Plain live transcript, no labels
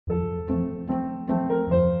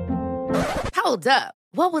Hold up.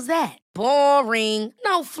 What was that? Boring.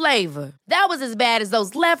 No flavor. That was as bad as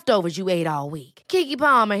those leftovers you ate all week. Keke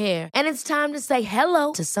Palmer here, and it's time to say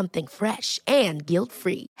hello to something fresh and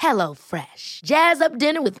guilt-free. Hello Fresh. Jazz up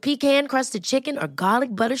dinner with pecan-crusted chicken or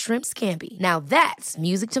garlic butter shrimp scampi. Now that's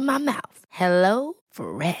music to my mouth. Hello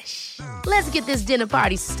Fresh. Let's get this dinner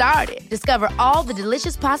party started. Discover all the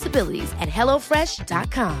delicious possibilities at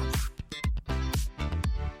hellofresh.com.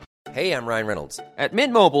 Hey, I'm Ryan Reynolds. At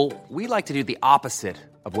Mint Mobile, we like to do the opposite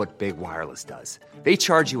of what Big Wireless does. They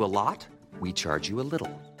charge you a lot, we charge you a little.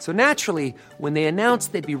 So naturally, when they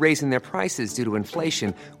announced they'd be raising their prices due to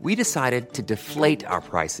inflation, we decided to deflate our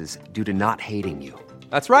prices due to not hating you.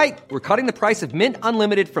 That's right. We're cutting the price of Mint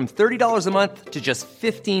Unlimited from $30 a month to just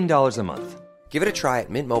 $15 a month. Give it a try at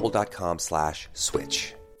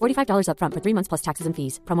mintmobile.com/switch. $45 up front for 3 months plus taxes and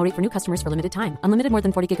fees. Promo rate for new customers for limited time. Unlimited more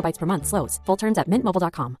than 40 gigabytes per month. Slows full terms at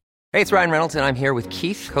mintmobile.com. Hey, it's Ryan Reynolds, and I'm here with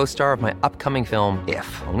Keith, co-star of my upcoming film, If,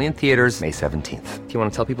 only in theaters May 17th. Do you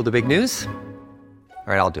want to tell people the big news?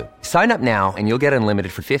 All right, I'll do it. Sign up now and you'll get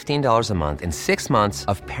unlimited for $15 a month and 6 months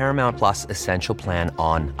of Paramount Plus Essential Plan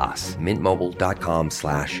on us.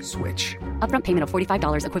 mintmobile.com/switch. Upfront payment of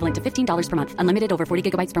 $45 equivalent to $15 per month. Unlimited over 40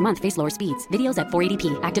 gigabytes per month. Face lower speeds. Videos at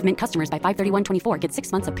 480p. Active Mint customers by 531.24 get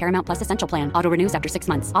 6 months of Paramount Plus Essential Plan. Auto renews after 6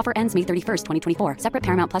 months. Offer ends May 31st, 2024. Separate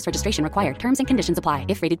Paramount Plus registration required. Terms and conditions apply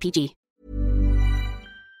if rated PG.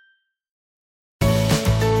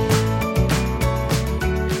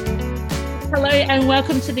 Hello and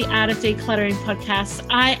welcome to the Art of Decluttering podcast.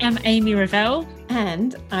 I am Amy Revell.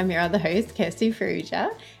 And I'm your other host, Kirsty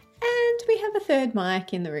Ferrugia. And we have a third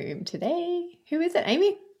mic in the room today. Who is it,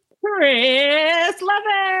 Amy? Chris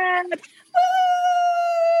Lovett.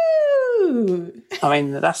 Woo! I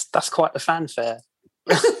mean, that's quite the fanfare.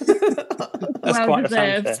 That's Well quite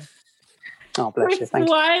deserved. the fanfare. Oh, bless you. Chris, Thank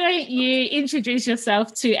you. why don't you introduce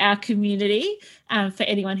yourself to our community for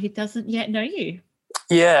anyone who doesn't yet know you?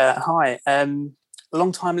 Yeah, hi.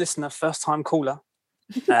 Long-time listener, first-time caller.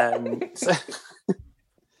 So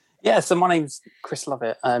my name's Chris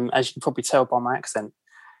Lovett. As you can probably tell by my accent,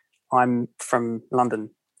 I'm from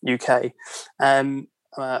London, UK.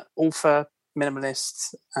 Author,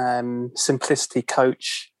 minimalist, simplicity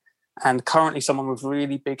coach, and currently someone with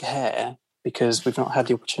really big hair because we've not had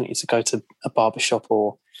the opportunity to go to a barbershop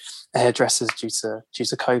or a hairdresser's due to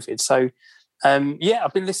COVID. So,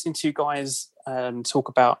 I've been listening to you guys talk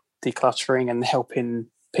about decluttering and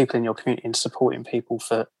helping people in your community and supporting people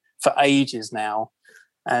for ages now.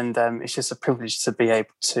 And it's just a privilege to be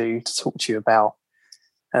able to talk to you about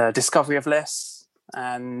discovery of less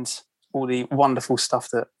and all the wonderful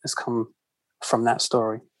stuff that has come from that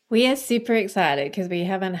story. We are super excited because we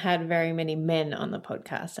haven't had very many men on the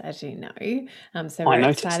podcast, as you know. So we're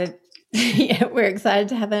excited. Yeah, we're excited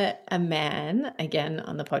to have a man again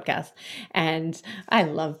on the podcast. And I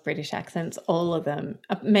love British accents, all of them,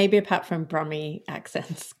 maybe apart from Brummy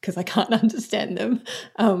accents because I can't understand them.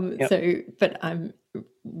 But I'm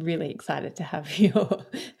really excited to have your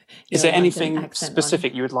Is there anything accent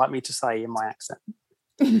specific you would like me to say in my accent?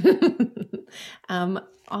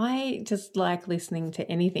 I just like listening to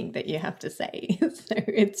anything that you have to say, so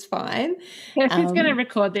it's fine. Kirsty's going to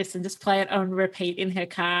record this and just play it on repeat in her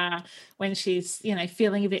car when she's,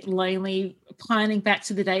 feeling a bit lonely, pining back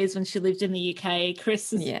to the days when she lived in the UK.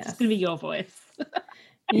 Chris, it's going to be your voice.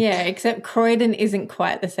 Yeah, except Croydon isn't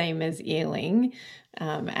quite the same as Ealing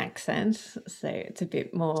accent, so it's a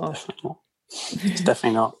bit more. It's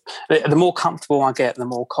definitely not. The more comfortable I get, the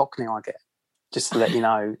more Cockney I get, just to let you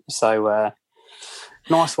know. So,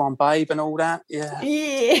 nice one, babe, and all that. Yeah.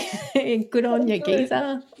 Yeah. Good on you,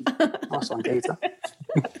 geezer. Nice one, geezer.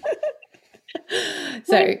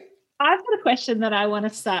 So I've got a question that I want to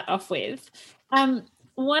start off with.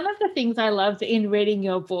 One of the things I loved in reading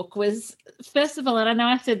your book was, first of all, and I know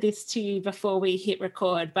I said this to you before we hit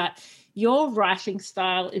record, but your writing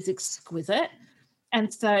style is exquisite.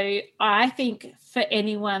 And so I think for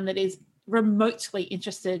anyone that is remotely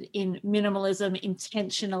interested in minimalism,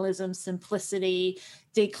 intentionalism, simplicity,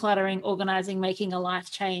 decluttering, organizing, making a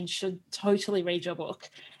life change should totally read your book.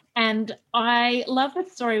 And I love the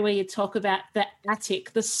story where you talk about the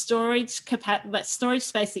attic, the storage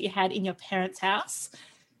space that you had in your parents' house.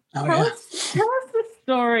 Tell us the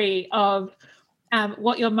story of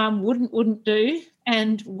what your mum wouldn't do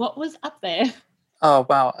and what was up there. Oh,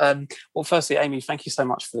 wow. Well, firstly, Amy, thank you so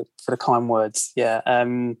much for the kind words. Yeah.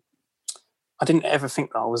 I didn't ever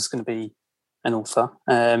think that I was going to be an author.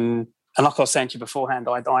 And like I was saying to you beforehand,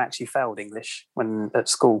 I actually failed English when at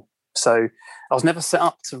school. So I was never set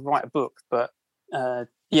up to write a book. But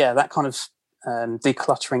that kind of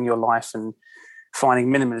decluttering your life and finding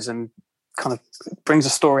minimalism kind of brings a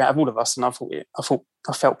story out of all of us, and I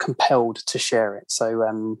felt compelled to share it.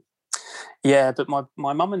 So but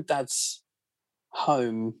my mum and dad's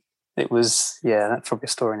home, it was that's probably a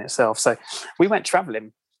story in itself. So we went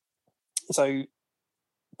travelling. So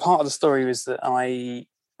part of the story was that I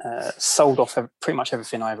sold off pretty much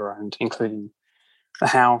everything I ever owned, including the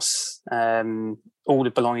house, all the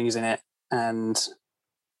belongings in it, and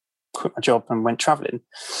quit my job and went travelling.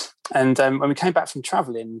 And when we came back from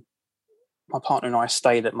travelling, my partner and I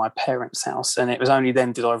stayed at my parents' house, and it was only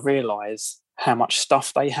then did I realise how much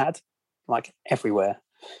stuff they had, like everywhere,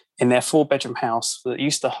 in their 4-bedroom house that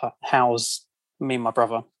used to house me and my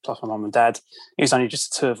brother plus my mum and dad. It was only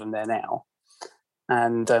just the 2 of them there now,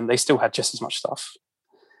 and they still had just as much stuff.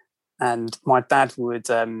 And my dad would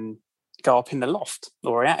go up in the loft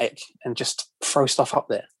or attic and just throw stuff up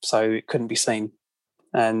there so it couldn't be seen.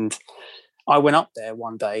 And I went up there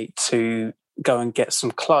one day to go and get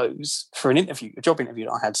some clothes for a job interview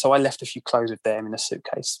that I had. So I left a few clothes with them in a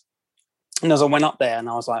suitcase. And as I went up there, and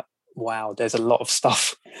I was like, wow, there's a lot of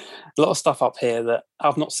stuff up here that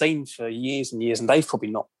I've not seen for years and years, and they've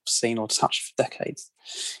probably not seen or touched for decades.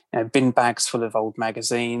 Bin bags full of old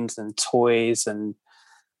magazines and toys and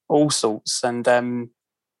all sorts. And and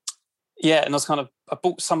I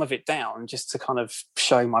bought some of it down just to kind of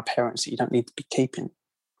show my parents that you don't need to be keeping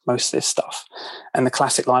most of this stuff. And the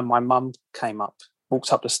classic line, my mum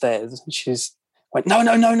walked up the stairs, and she went,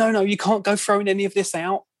 no, you can't go throwing any of this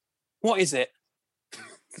out. What is it?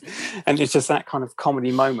 And it's just that kind of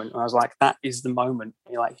comedy moment. And I was like, that is the moment.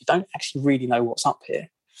 You're like, you don't actually really know what's up here.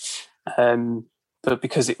 But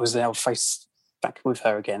because it was there, face back with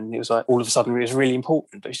her again, it was like all of a sudden it was really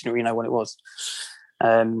important, but she didn't really know what it was.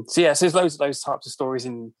 So there's loads of those types of stories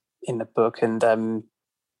in the book, and I'm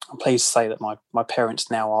pleased to say that my parents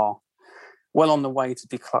now are well on the way to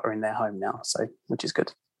decluttering their home now, so which is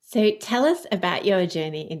good. So tell us about your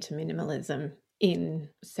journey into minimalism in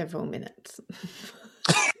several minutes.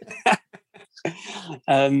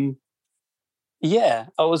 I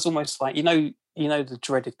was almost like, you know the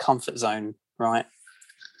dreaded comfort zone, right?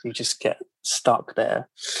 You just get stuck there.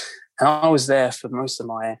 And I was there for most of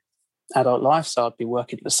my adult life, so I'd be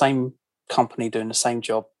working at the same company, doing the same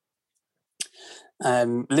job,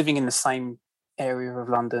 living in the same area of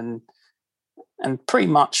London, and pretty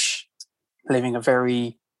much living a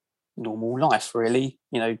very normal life, really.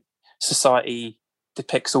 Society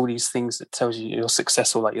depicts all these things that tells you you're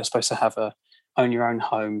successful, like you're supposed to own your own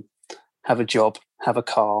home, have a job, have a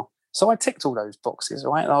car. So I ticked all those boxes,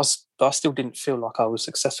 right? I still didn't feel like I was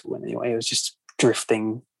successful in any way. I was just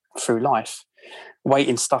drifting through life,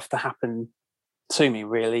 waiting stuff to happen to me,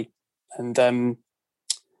 really. And do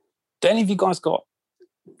any of you guys got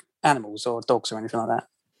animals or dogs or anything like that?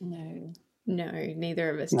 No, neither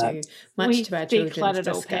of us do. Much we to our children's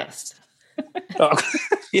disgust.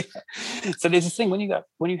 Yeah. So there's this thing when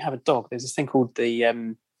you have a dog, there's this thing called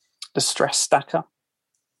the stress stacker.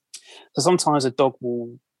 So sometimes a dog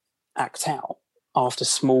will act out after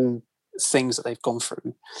small things that they've gone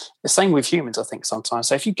through. The same with humans, I think, sometimes.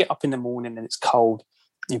 So if you get up in the morning and it's cold,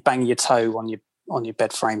 you bang your toe on your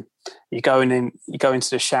bed frame, you go into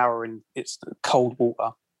the shower and it's cold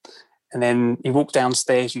water, and then you walk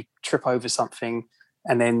downstairs, you trip over something,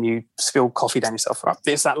 and then you spill coffee down yourself.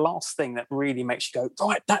 It's that last thing that really makes you go,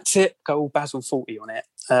 right, that's it, go all Basil 40 on it.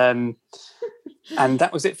 And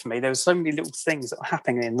that was it for me. There were so many little things that were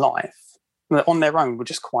happening in life that on their own were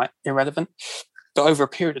just quite irrelevant. But over a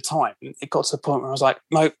period of time, it got to the point where I was like,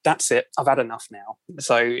 no, that's it, I've had enough now.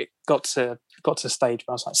 So it got to a stage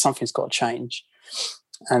where I was like, something's got to change.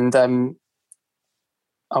 And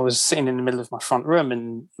I was sitting in the middle of my front room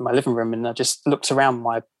and my living room, and I just looked around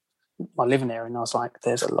my living area, and I was like,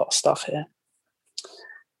 there's a lot of stuff here.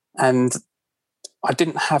 And I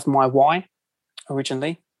didn't have my why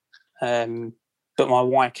originally, but my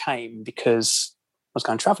why came because I was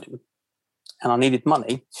going travelling and I needed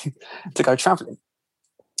money to go travelling.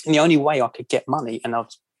 And the only way I could get money and I'd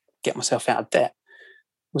get myself out of debt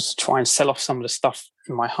was to try and sell off some of the stuff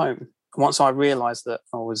in my home. Once I realised that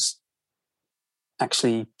I was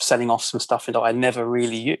actually selling off some stuff that I never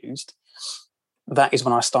really used, that is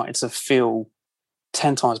when I started to feel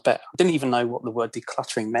 10 times better. I didn't even know what the word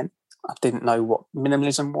decluttering meant. I didn't know what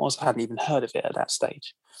minimalism was. I hadn't even heard of it at that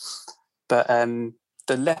stage. But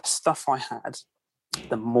the less stuff I had,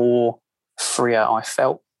 the more freer I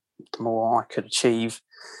felt, the more I could achieve.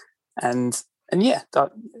 And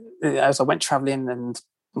as I went travelling and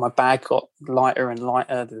my bag got lighter and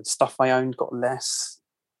lighter, the stuff I owned got less,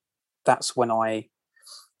 that's when I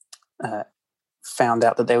found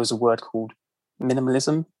out that there was a word called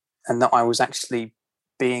minimalism, and that I was actually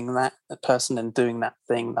being that person and doing that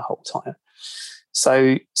thing the whole time.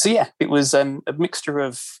 So yeah, it was a mixture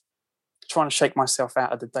of trying to shake myself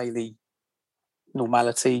out of the daily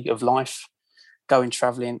normality of life, going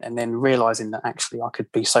traveling, and then realizing that actually I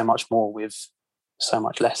could be so much more with so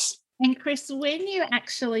much less. And Chris, when you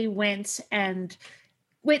actually went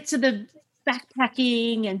to the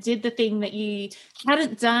backpacking and did the thing that you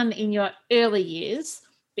hadn't done in your early years,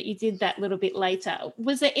 but you did that little bit later,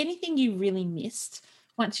 was there anything you really missed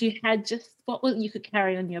once you had just what you could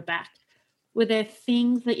carry on your back? Were there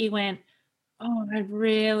things that you went, oh, I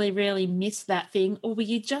really, really miss that thing? Or were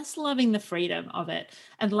you just loving the freedom of it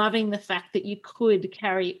and loving the fact that you could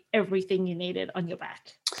carry everything you needed on your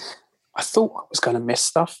back? I thought I was going to miss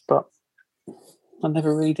stuff, but I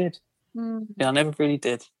never really did. Yeah, I never really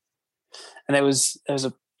did. And there was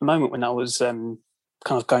a moment when I was kind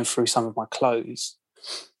of going through some of my clothes,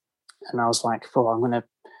 and I was like, "Oh, I'm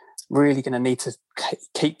really going to need to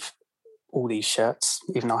keep all these shirts,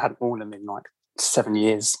 even though I hadn't worn them in like 7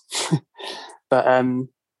 years." but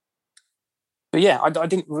yeah, I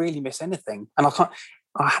didn't really miss anything, and I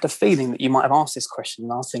had a feeling that you might have asked this question,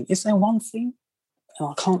 and I was thinking, is there one thing? And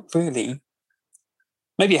I can't really.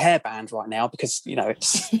 Maybe a hairband right now, because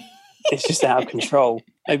it's just out of control.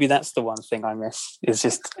 Maybe that's the one thing I miss, is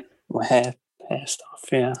just my hair stuff.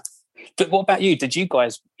 Yeah. But what about you? Did you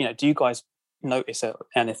guys, do you guys notice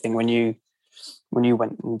anything when you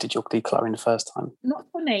went and did your decluttering the first time? Not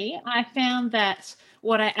for me. I found that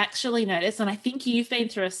what I actually noticed, and I think you've been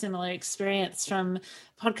through a similar experience from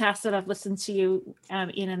podcasts that I've listened to you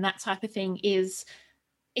in and that type of thing, is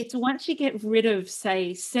it's once you get rid of,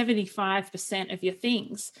 say, 75% of your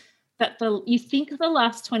things, that you think the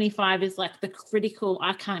last 25 is like the critical,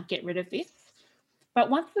 I can't get rid of this. But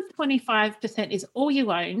once the 25% is all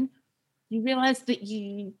you own, you realize that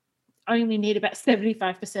you only need about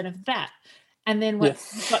 75% of that. And then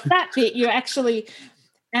once you've got that bit, you actually,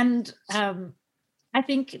 and I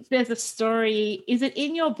think there's a story, is it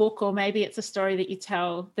in your book, or maybe it's a story that you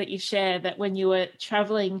tell, that you share, that when you were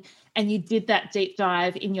traveling and you did that deep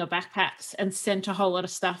dive in your backpacks and sent a whole lot of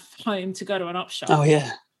stuff home to go to an op shop. Oh,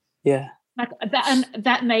 yeah. Yeah. Like that, and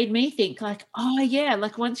that made me think like, oh, yeah,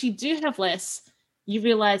 like once you do have less, you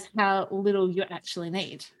realize how little you actually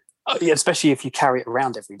need. Oh, yeah, especially if you carry it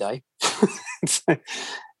around every day. So,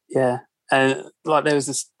 yeah. And like there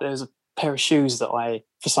was a pair of shoes that I,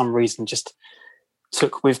 for some reason, just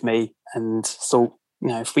took with me and thought,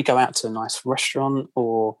 if we go out to a nice restaurant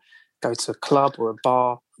or go to a club or a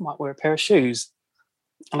bar, I might wear a pair of shoes.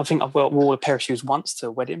 And I think I wore a pair of shoes once to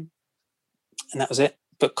a wedding, and that was it.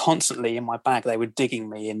 But constantly in my bag, they were digging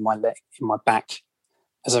me in my back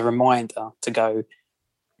as a reminder to go,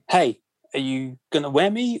 hey, are you going to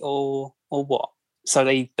wear me or what? So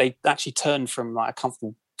they actually turned from like a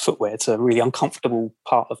comfortable footwear to a really uncomfortable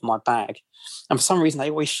part of my bag. And for some reason,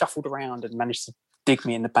 they always shuffled around and managed to dig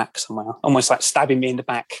me in the back somewhere, almost like stabbing me in the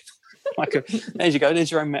back. There you go.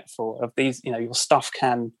 There's your own metaphor of these, your stuff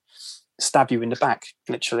can stab you in the back,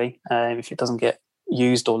 literally, if it doesn't get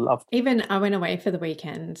used or loved. Even I went away for the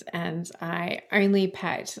weekend and I only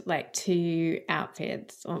packed like 2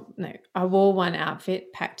 outfits. Or no, I wore 1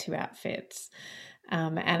 outfit, packed 2 outfits.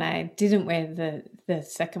 And I didn't wear the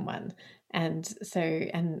second one. And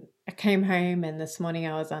I came home, and this morning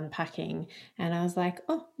I was unpacking and I was like,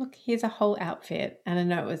 oh, look, here's a whole outfit. And I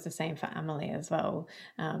know it was the same for Emily as well,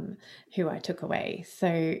 who I took away. So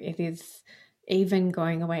it is, even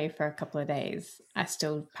going away for a couple of days, I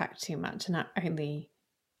still packed too much, and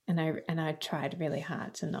I tried really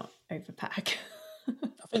hard to not overpack.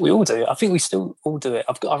 I think we all do. I think we still all do it.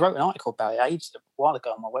 I wrote an article about it a while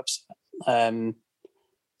ago on my website,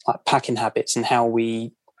 like packing habits and how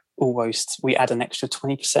we add an extra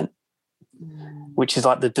 20%, which is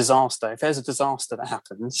like the disaster. If there's a disaster that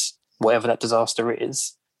happens, whatever that disaster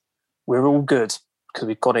is, we're all good because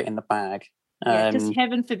we've got it in the bag. Because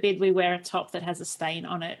heaven forbid we wear a top that has a stain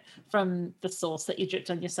on it from the sauce that you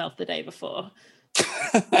dripped on yourself the day before.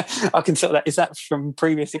 I can tell that. Is that from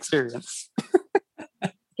previous experience?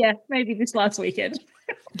 Yeah, maybe this last weekend.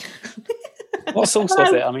 What sauce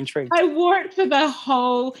was it? I'm intrigued. I wore it for the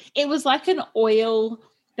whole, it was like an oil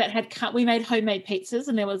that had cut. We made homemade pizzas,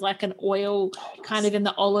 and there was like an oil kind of in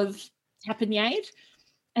the olive tapenade,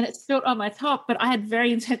 and it spilled on my top, but I had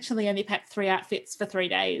very intentionally only packed 3 outfits for 3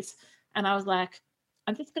 days. And I was like,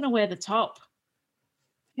 I'm just going to wear the top.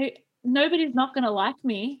 Nobody's not going to like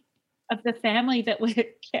me of the family that we're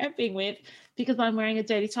camping with because I'm wearing a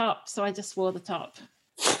dirty top. So I just wore the top.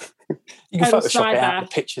 You can Photoshop it out, the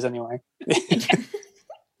pictures anyway.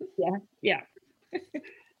 Yeah.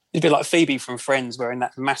 It'd be like Phoebe from Friends wearing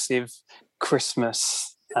that massive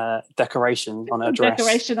Christmas decoration on her dress.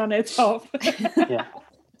 Decoration on her top. Yeah.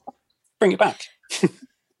 Bring it back.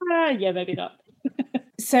 Yeah, maybe not.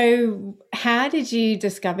 So how did you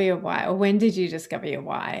discover your why, or when did you discover your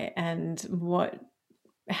why, and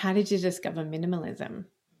how did you discover minimalism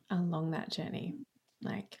along that journey?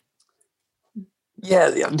 Well,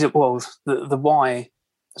 the why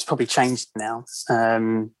has probably changed now,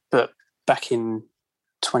 but back in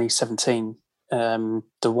 2017, the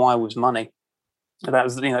why was money. That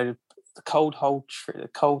was, the cold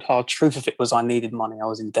hard truth of it was I needed money. I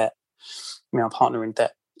was in debt. My partner in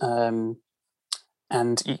debt, and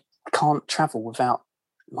you can't travel without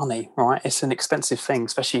money, right? It's an expensive thing,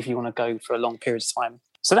 especially if you want to go for a long period of time.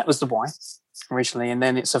 So that was the why originally, and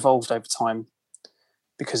then it's evolved over time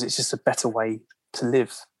because it's just a better way to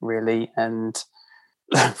live, really. And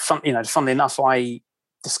funnily enough, I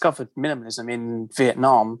discovered minimalism in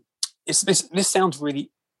Vietnam. This sounds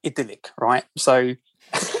really idyllic, right? So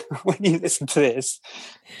when you listen to this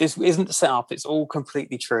isn't the setup. It's all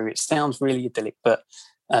completely true. It sounds really idyllic, but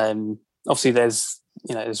obviously there's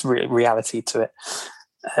reality to it.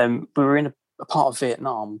 We were in a part of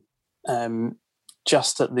Vietnam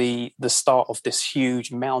just at the start of this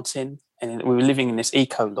huge mountain, and we were living in this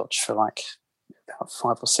eco lodge for like about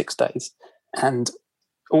 5 or 6 days, and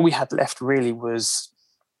all we had left really was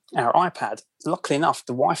our iPad. Luckily enough,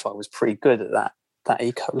 the Wi-Fi was pretty good at that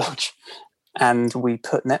eco lodge, and we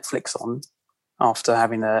put Netflix on after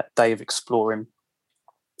having a day of exploring,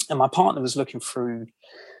 and my partner was looking through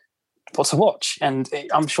what to watch, and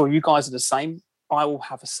I'm sure you guys are the same. I will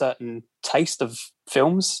have a certain taste of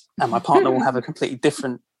films and my partner will have a completely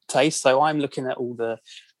different taste. So I'm looking at all the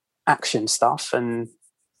action stuff and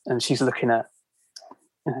she's looking at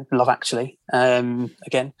Love Actually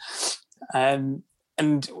again. And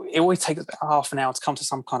it always takes about half an hour to come to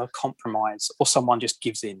some kind of compromise, or someone just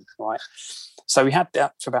gives in, right? So we had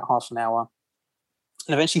that for about half an hour.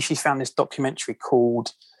 And eventually she found this documentary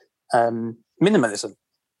called Minimalism,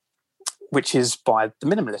 which is by the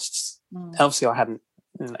Minimalists. Obviously, I hadn't,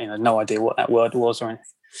 no idea what that word was or anything.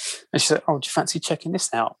 And she said, "Oh, do you fancy checking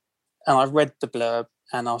this out?" And I read the blurb,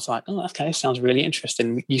 and I was like, "Oh, okay, sounds really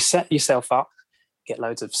interesting." You set yourself up, get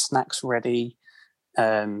loads of snacks ready,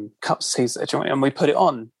 cups of tea, and we put it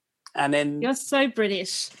on. And then you're so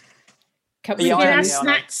British. We get our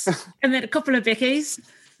snacks and then a couple of bickies.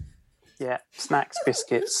 Yeah, snacks,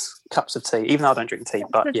 biscuits, cups of tea. Even though I don't drink tea,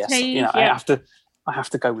 but yes, tea, I have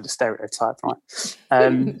to go with the stereotype, right?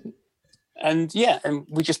 And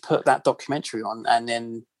we just put that documentary on, and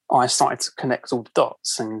then I started to connect all the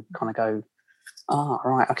dots and kind of go,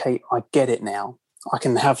 right, okay, I get it now. I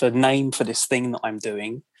can have a name for this thing that I'm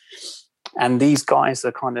doing. And these guys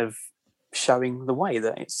are kind of showing the way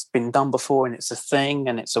that it's been done before, and it's a thing,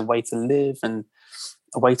 and it's a way to live and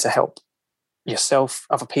a way to help yourself,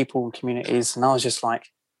 other people, and communities. And I was just like,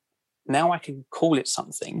 now I can call it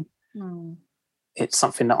something. It's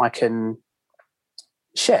something that I can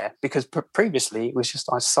share, because previously it was just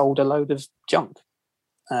I sold a load of junk,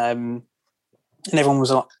 and everyone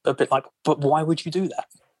was a bit like, "But why would you do that?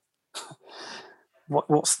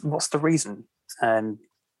 What's the reason?"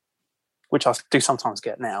 Which I do sometimes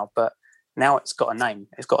get now, but now it's got a name,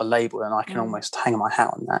 it's got a label, and I can almost hang my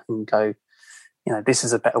hat on that and go, this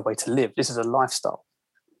is a better way to live. This is a lifestyle.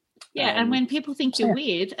 Yeah, and when people think you're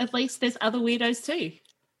weird, at least there's other weirdos too.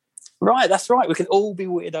 Right, that's right. We can all be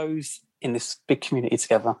weirdos in this big community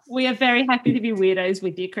together. We are very happy to be weirdos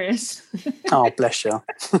with you, Chris. Oh, bless you.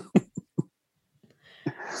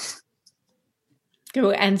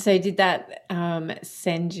 Cool. And so did that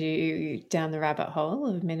send you down the rabbit hole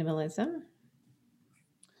of minimalism?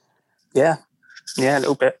 Yeah, a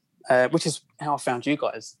little bit, which is how I found you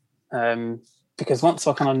guys. Because once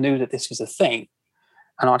I kind of knew that this was a thing,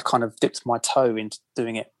 and I'd kind of dipped my toe into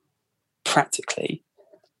doing it practically,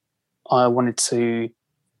 I wanted to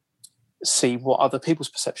see what other people's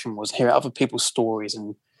perception was, hear other people's stories,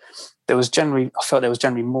 and I felt there was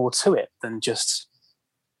generally more to it than just,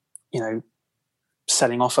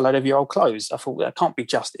 selling off a load of your old clothes. I thought that can't be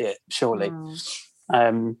just it, surely.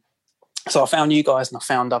 So I found you guys, and I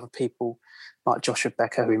found other people like Joshua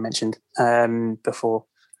Becker, who we mentioned before,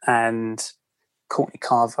 and Courtney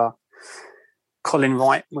Carver. Colin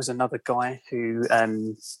Wright was another guy who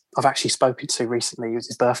I've actually spoken to recently. It was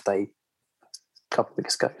his birthday a couple of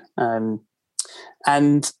weeks ago.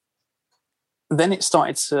 And then it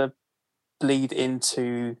started to bleed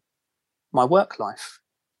into my work life.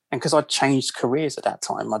 And because I'd changed careers at that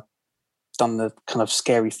time, I'd done the kind of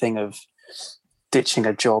scary thing of ditching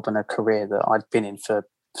a job and a career that I'd been in for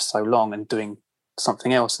so long and doing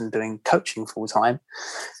something else and doing coaching full time.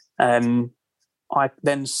 I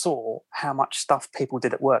then saw how much stuff people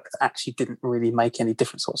did at work that actually didn't really make any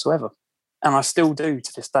difference whatsoever. And I still do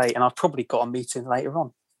to this day. And I've probably got a meeting later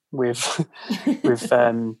on with with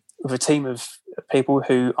a team of people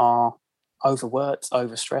who are overworked,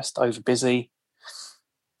 overstressed, overbusy,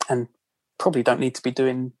 and probably don't need to be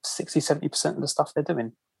doing 60-70% of the stuff they're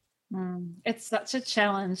doing. It's such a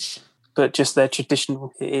challenge. But just their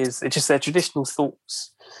traditional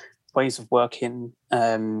thoughts, ways of working,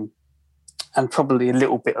 and probably a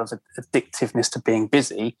little bit of addictiveness to being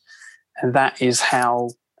busy. And that is how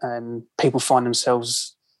people find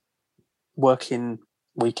themselves working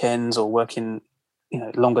weekends or working,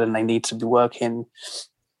 longer than they need to be working,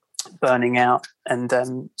 burning out. And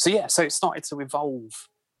so it started to evolve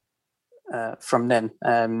from then.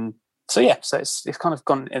 So it's kind of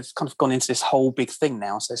gone into this whole big thing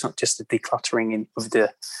now. So it's not just the decluttering of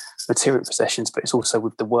the material possessions, but it's also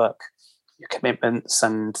with the work, your commitments,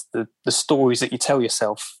 and the stories that you tell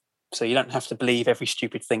yourself. So you don't have to believe every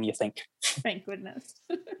stupid thing you think. Thank goodness.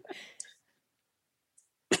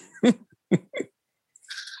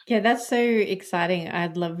 Yeah, that's so exciting.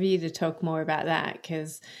 I'd love you to talk more about that,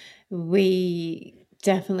 because we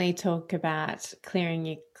definitely talk about clearing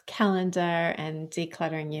your calendar and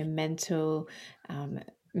decluttering your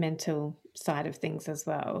mental side of things as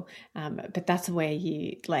well. But that's where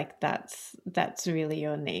you that's really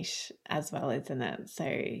your niche as well, isn't it?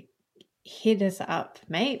 So hit us up,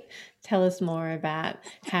 mate. Tell us more about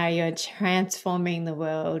how you're transforming the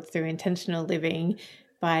world through intentional living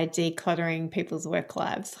by decluttering people's work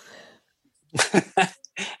lives.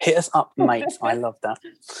 Hit us up, mate. I love that.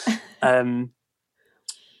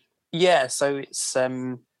 So it's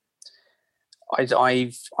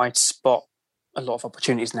I spot a lot of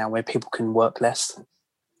opportunities now where people can work less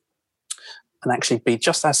and actually be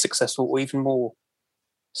just as successful or even more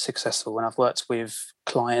successful. And I've worked with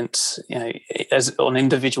clients, as on an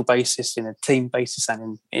individual basis, in a team basis,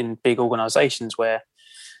 and in big organizations where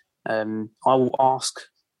I will ask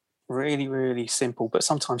really, really simple but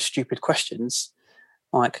sometimes stupid questions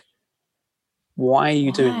like, why are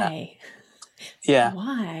you doing that? Yeah.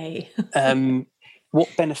 Why?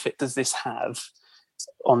 What benefit does this have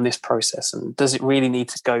on this process? And does it really need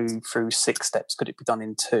to go through 6 steps? Could it be done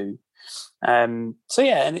in 2? And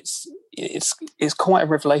it's quite a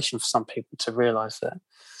revelation for some people to realise that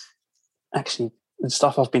actually the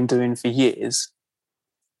stuff I've been doing for years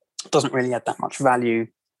doesn't really add that much value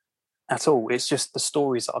at all. It's just the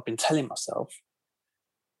stories that I've been telling myself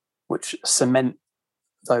which cement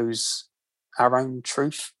our own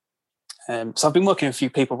truth. So I've been working with a few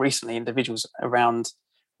people recently, individuals, around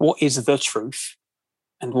what is the truth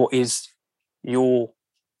and what is your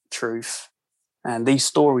truth. And these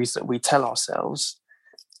stories that we tell ourselves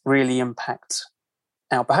really impact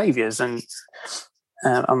our behaviours. And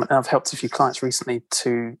I've helped a few clients recently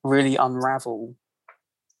to really unravel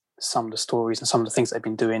some of the stories and some of the things they've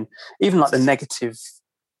been doing, even like the negative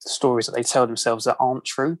stories that they tell themselves that aren't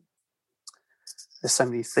true. There's so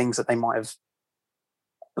many things that they might have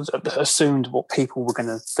assumed what people were going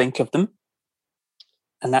to think of them.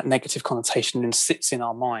 And that negative connotation then sits in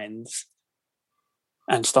our minds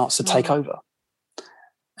and starts to take over.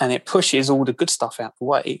 And it pushes all the good stuff out the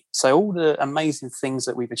way. So all the amazing things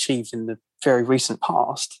that we've achieved in the very recent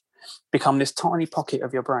past become this tiny pocket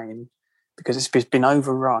of your brain because it's been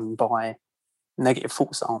overrun by negative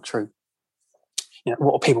thoughts that aren't true.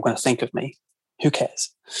 What are people going to think of me? Who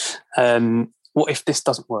cares? What if this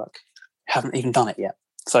doesn't work? Haven't even done it yet.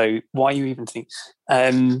 So why are you even thinking?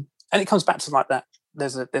 And it comes back to like that.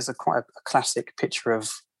 There's a quite a classic picture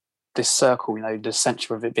of this circle, the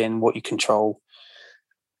center of it being what you control.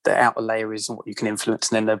 The outer layer is what you can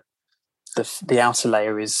influence, and then the outer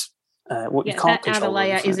layer is what you can't control. That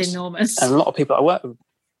outer layer is enormous. And a lot of people I work with,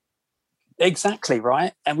 exactly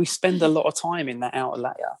right, and we spend a lot of time in that outer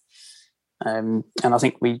layer. And I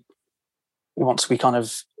think once we kind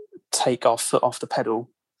of take our foot off the pedal,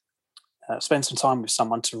 spend some time with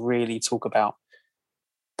someone to really talk about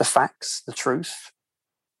the facts, the truth,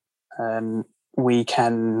 we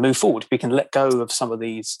can move forward. We can let go of some of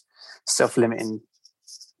these self-limiting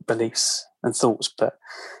beliefs and thoughts, but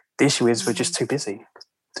the issue is we're just too busy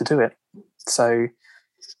to do it. So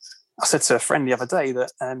I said to a friend the other day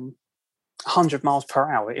that 100 miles per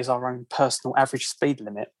hour is our own personal average speed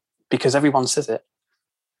limit, because everyone says it.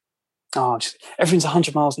 Everything's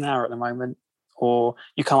 100 miles an hour at the moment, or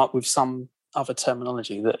you come up with some other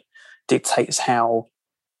terminology that dictates how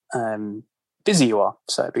busy you are.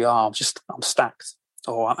 So it'd be, I'm stacked,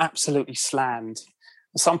 or I'm absolutely slammed.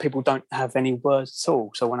 Some people don't have any words at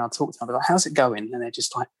all. So when I talk to them, I'll be like, how's it going? And they're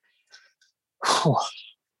just like,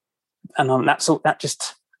 and that's all. That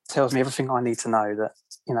just tells me everything I need to know that,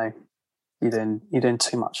 you know, you're doing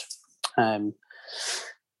too much.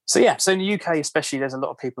 So in the UK especially, there's a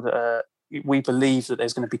lot of people that we believe that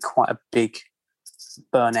there's going to be quite a big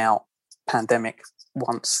burnout pandemic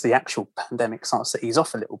once the actual pandemic starts to ease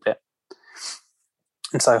off a little bit.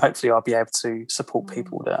 And so hopefully I'll be able to support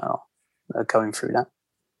people that are going through that.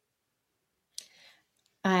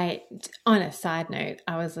 On a side note,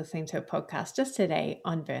 I was listening to a podcast just today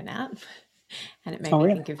on burnout, and it made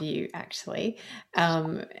me think of you, actually.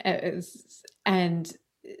 And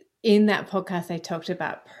in that podcast, they talked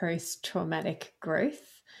about post-traumatic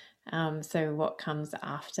growth. So what comes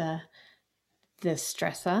after the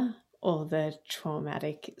stressor or the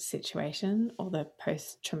traumatic situation or the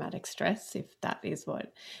post-traumatic stress, if that is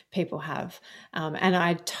what people have. And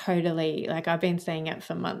I totally, like, I've been saying it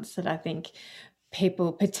for months that I think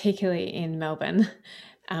people, particularly in Melbourne,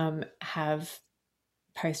 have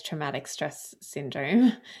post-traumatic stress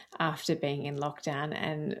syndrome after being in lockdown,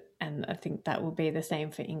 and I think that will be the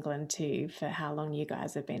same for England too, for how long you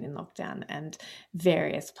guys have been in lockdown, and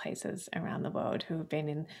various places around the world who have been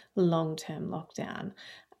in long-term lockdown.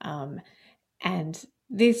 And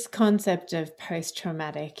this concept of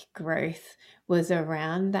post-traumatic growth was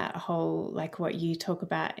around that whole, like what you talk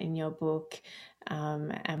about in your book,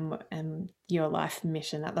 and your life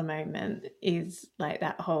mission at the moment is like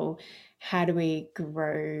that whole, how do we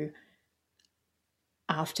grow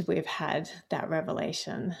after we've had that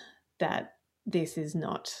revelation that this is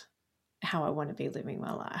not how I want to be living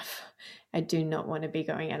my life. I do not want to be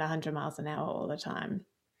going at 100 miles an hour all the time,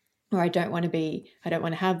 or I don't want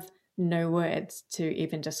to have no words to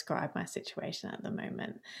even describe my situation at the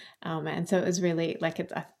moment. And so it was really like,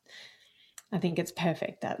 I think it's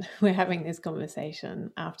perfect that we're having this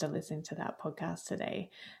conversation after listening to that podcast today.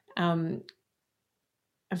 I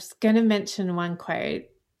was going to mention one quote.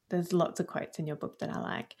 There's lots of quotes in your book that I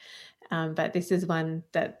like, but this is one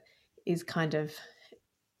that is kind of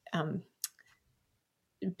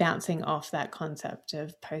bouncing off that concept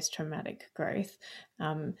of post-traumatic growth.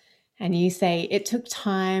 And you say, it took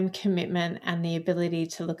time, commitment, and the ability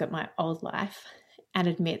to look at my old life and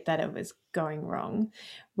admit that it was going wrong,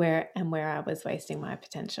 where I was wasting my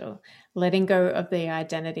potential. Letting go of the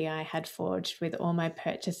identity I had forged with all my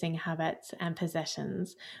purchasing habits and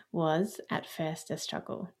possessions was at first a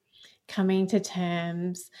struggle. Coming to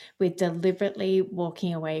terms with deliberately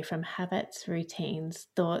walking away from habits, routines,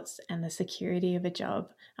 thoughts, and the security of a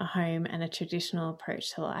job, a home, and a traditional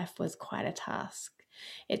approach to life was quite a task.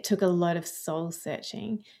 It took a lot of soul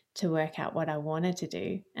searching to work out what I wanted to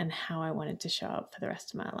do and how I wanted to show up for the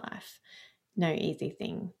rest of my life. No easy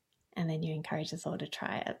thing. And then you encourage us all to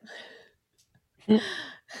try it.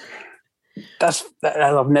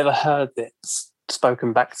 I've never heard it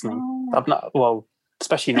spoken back to me. I've not, well,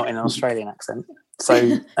 especially not in an Australian accent.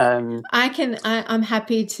 So I'm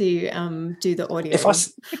happy to do the audio. I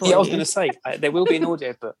was going to say there will be an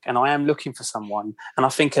audio book, and I am looking for someone, and I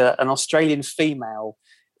think an Australian female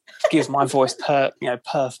gives my voice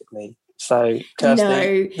perfectly. So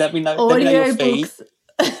Kirsty, let me know your fee.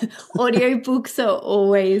 Audiobooks are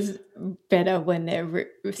always better when they're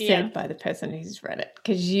said by the person who's read it,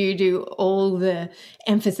 because you do all the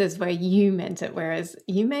emphasis where you meant it, whereas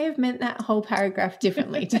you may have meant that whole paragraph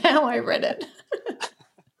differently to how I read it.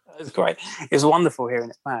 It's great. It's wonderful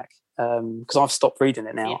hearing it back, because I've stopped reading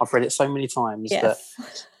it now. Yeah. I've read it so many times that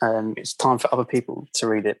it's time for other people to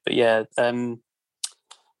read it. But yeah,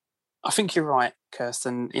 I think you're right,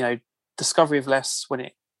 Kirsten. Discovery of Less,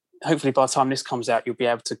 hopefully by the time this comes out, you'll be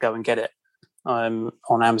able to go and get it on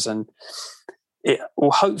Amazon. It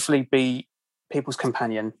will hopefully be people's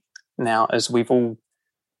companion now, as we've all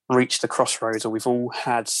reached the crossroads, or we've all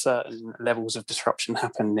had certain levels of disruption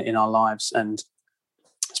happen in our lives. And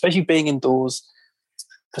especially being indoors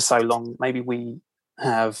for so long, maybe we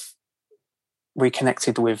have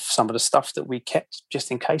reconnected with some of the stuff that we kept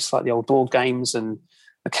just in case, like the old board games and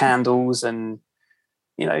the candles and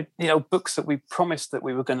books that we promised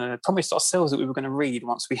ourselves that we were going to read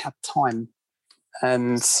once we had time.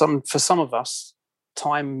 And for some of us,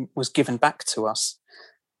 time was given back to us,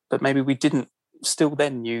 but maybe we didn't still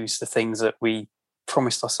then use the things that we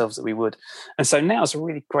promised ourselves that we would. And so now is a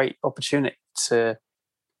really great opportunity to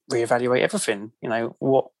reevaluate everything.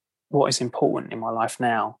 What is important in my life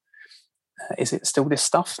now? Is it still this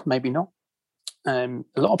stuff? Maybe not. A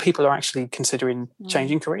lot of people are actually considering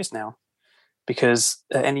changing careers now, because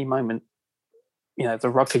at any moment, the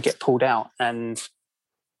rug could get pulled out, and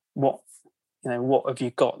what have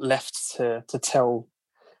you got left to tell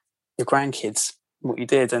your grandkids what you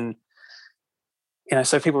did? And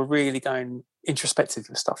so people are really going introspective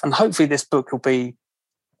with stuff, and hopefully this book will be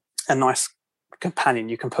a nice companion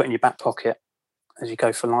you can put in your back pocket as you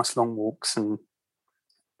go for nice long walks. And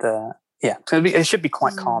so it should be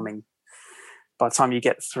quite calming by the time you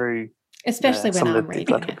get through. Especially when I'm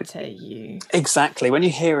reading it to you. Exactly. When you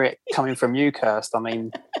hear it coming from you, Kirst, I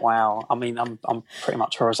mean, wow. I mean, I'm pretty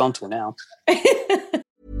much horizontal now.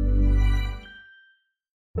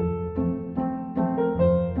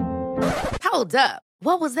 Hold up.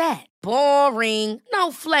 What was that? Boring.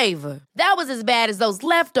 No flavor. That was as bad as those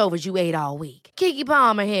leftovers you ate all week. Keke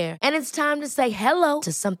Palmer here, and it's time to say hello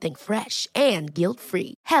to something fresh and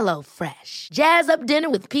guilt-free. Hello Fresh. Jazz up dinner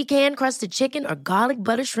with pecan-crusted chicken or garlic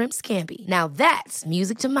butter shrimp scampi. Now that's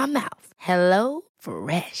music to my mouth. Hello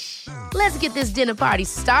Fresh. Let's get this dinner party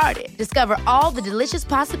started. Discover all the delicious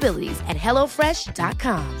possibilities at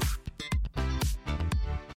hellofresh.com.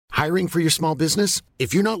 Hiring for your small business?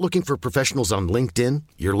 If you're not looking for professionals on LinkedIn,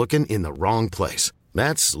 you're looking in the wrong place.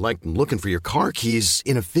 That's like looking for your car keys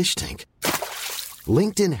in a fish tank.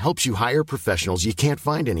 LinkedIn helps you hire professionals you can't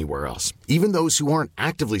find anywhere else, even those who aren't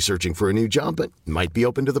actively searching for a new job but might be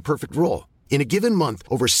open to the perfect role. In a given month,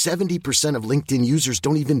 over 70% of LinkedIn users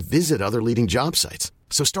don't even visit other leading job sites.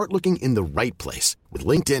 So start looking in the right place. With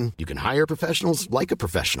LinkedIn, you can hire professionals like a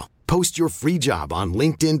professional. Post your free job on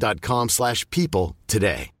linkedin.com/people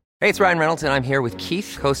today. Hey, it's Ryan Reynolds, and I'm here with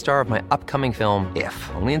Keith, co-star of my upcoming film,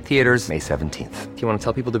 If, only in theaters May 17th. Do you want to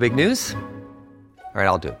tell people the big news? All right,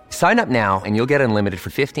 I'll do it. Sign up now and you'll get unlimited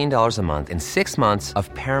for $15 a month and 6 months of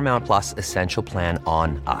Paramount Plus Essential Plan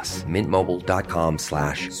on us.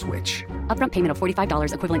 MintMobile.com/switch. Upfront payment of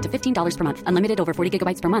 $45 equivalent to $15 per month. Unlimited over 40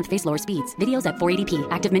 gigabytes per month. Face lower speeds. Videos at 480p.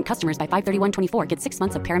 Active Mint customers by 531.24 get 6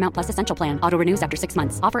 months of Paramount Plus Essential Plan. Auto renews after 6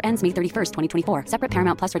 months. Offer ends May 31st, 2024. Separate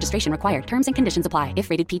Paramount Plus registration required. Terms and conditions apply if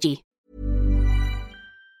rated PG.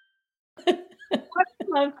 What I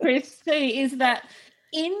love, Chris, too, is that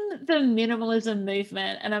in the minimalism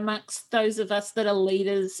movement and amongst those of us that are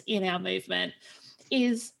leaders in our movement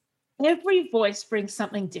is every voice brings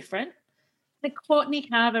something different. Like Courtney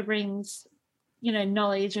Carver brings,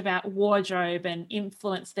 knowledge about wardrobe and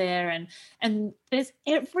influence there. And there's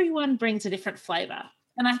everyone brings a different flavor.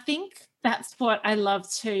 And I think that's what I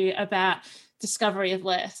love too about Discovery of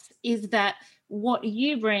Less is that what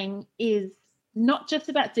you bring is not just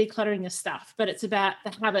about decluttering your stuff, but it's about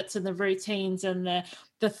the habits and the routines and the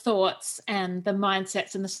thoughts and the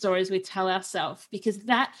mindsets and the stories we tell ourselves, because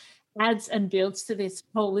that adds and builds to this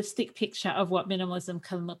holistic picture of what minimalism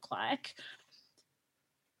can look like.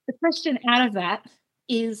 The question out of that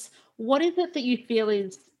is, what is it that you feel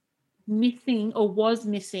is missing or was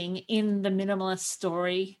missing in the minimalist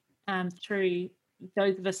story through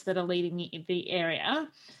those of us that are leading the area?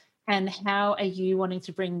 And how are you wanting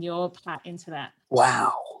to bring your part into that?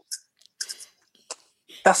 Wow.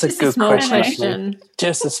 That's a good question.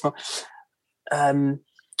 Just a small.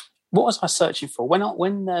 What was I searching for? When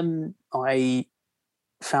I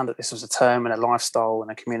found that this was a term and a lifestyle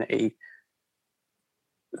and a community,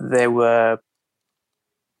 there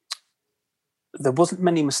wasn't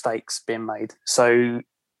many mistakes being made. So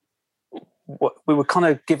we were kind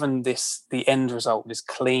of given the end result, this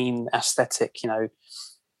clean aesthetic,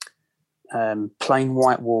 plain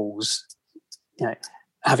white walls,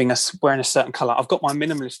 wearing a certain colour. I've got my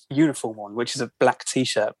minimalist uniform on, which is a black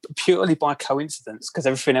t-shirt, purely by coincidence, because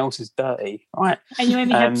everything else is dirty, right? And you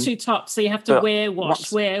only have two tops, so you have to wear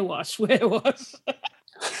wash.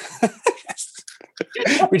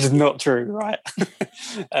 Which is not true, right?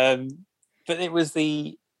 But it was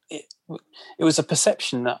a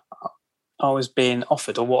perception that I was being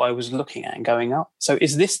offered, or what I was looking at and going up. So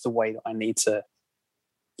is this the way that I need to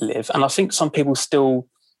live? And I think some people still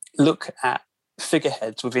look at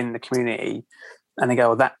figureheads within the community and they go,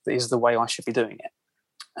 well, that is the way I should be doing it.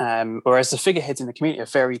 Whereas the figureheads in the community are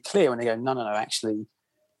very clear and they go, no, actually,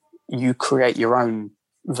 you create your own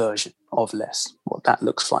version of less, what that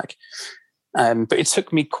looks like. But it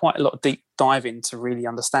took me quite a lot of deep diving to really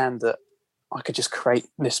understand that I could just create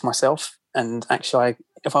this myself. And actually,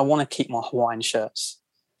 if I want to keep my Hawaiian shirts,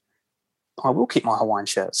 I will keep my Hawaiian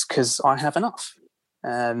shirts because I have enough.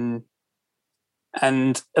 And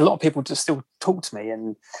a lot of people just still talk to me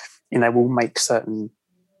and, will make certain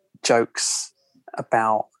jokes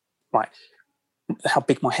about like how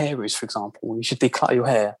big my hair is, for example. You should declutter your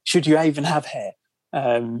hair. Should you even have hair?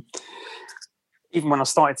 Even when I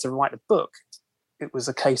started to write the book, it was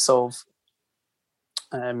a case of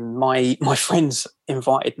my friends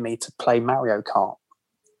invited me to play Mario Kart.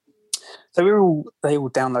 So they all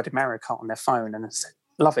downloaded Mario Kart on their phone and said,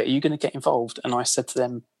 love it, are you going to get involved? And I said to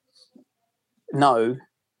them, no,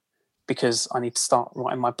 because I need to start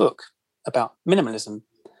writing my book about minimalism.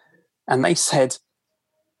 And they said,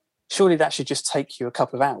 surely that should just take you a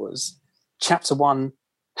couple of hours. chapter 1,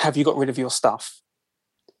 have you got rid of your stuff?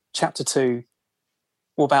 Chapter 2,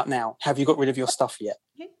 what about now? Have you got rid of your stuff yet?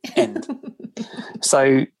 End.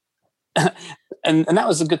 So, and that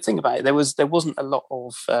was a good thing about it. There wasn't a lot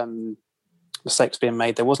of mistakes being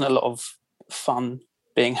made. There wasn't a lot of fun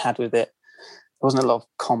being had with it. There wasn't a lot of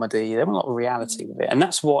comedy. There wasn't a lot of reality with it. And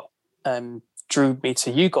that's what drew me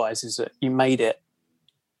to you guys, is that you made it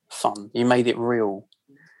fun. You made it real.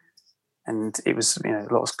 And it was, a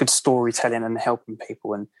lot of good storytelling and helping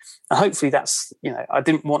people. And hopefully that's, I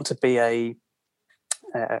didn't want to be a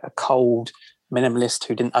cold minimalist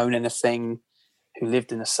who didn't own anything, who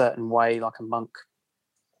lived in a certain way like a monk.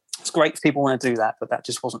 It's great if people want to do that, but that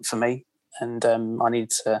just wasn't for me. And I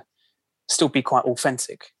needed to still be quite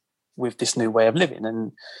authentic with this new way of living.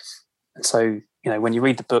 And so, when you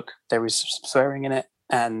read the book, there is swearing in it,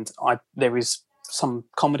 and there is some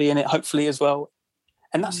comedy in it, hopefully, as well.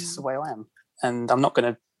 And that's just the way I am. And I'm not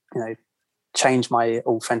going to, change my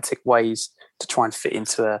authentic ways to try and fit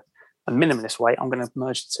into a minimalist way. I'm going to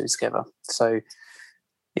merge the two together. So,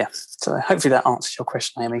 yeah. So hopefully that answers your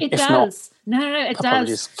question, Amy. It does. No, it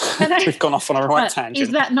apologies. Does. We've gone off on a right tangent.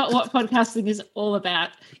 Is that not what podcasting is all about?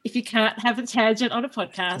 If you can't have a tangent on a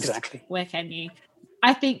podcast, exactly, where can you?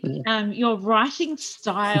 I think your writing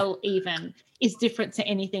style even is different to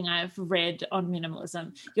anything I've read on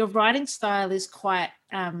minimalism. Your writing style is quite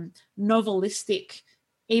novelistic,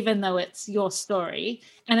 even though it's your story.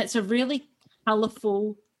 And it's a really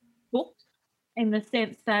colourful book in the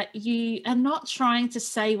sense that you are not trying to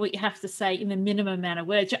say what you have to say in the minimum amount of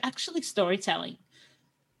words. You're actually storytelling.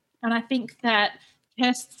 And I think that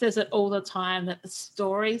Kirst says it all the time, that the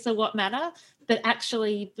stories are what matter, that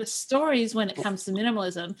actually the stories, when it comes to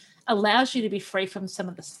minimalism, allows you to be free from some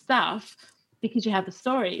of the stuff because you have the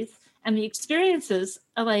stories, and the experiences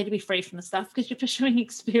allow you to be free from the stuff because you're pursuing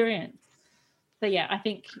experience. So, yeah, I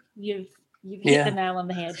think you've hit the nail on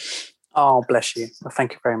the head. Oh, bless you. Well,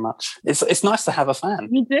 thank you very much. It's nice to have a fan.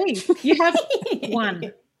 You do. You have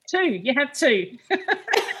one. Two. You have two.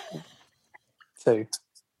 Two.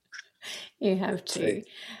 You have two.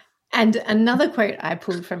 And another quote I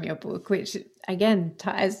pulled from your book, which again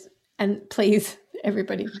ties, and please,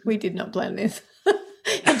 everybody, we did not plan this.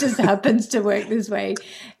 It just happens to work this way.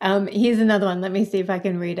 Here's another one. Let me see if I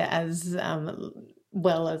can read it as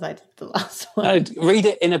well as I did the last one. No, read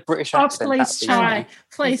it in a British accent. Please try.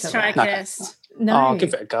 Please try, Kirst. No. I'll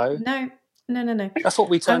give it a go. No. That's what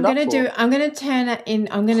we turned up for. I'm going to turn it in.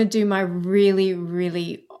 I'm going to do my really,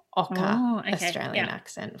 really ochre Australian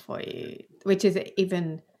accent for you, which is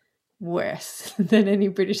even worse than any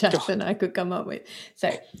British accent I could come up with.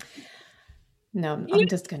 So, no, I'm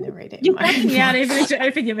just going to read it. You're backing out even if you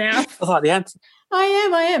open your mouth. I like the answer. I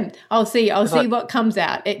am. I'll see what comes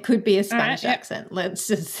out. It could be a Spanish accent. Let's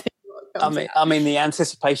just see what comes out. I mean, the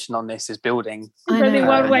anticipation on this is building. It's only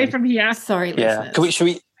one way from here. Sorry, listeners. Should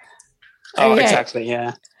we? Oh, okay. Exactly,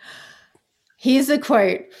 yeah. Here's a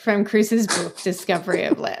quote from Chris's book, Discovery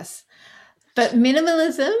of Less. But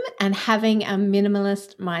minimalism and having a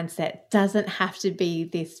minimalist mindset doesn't have to be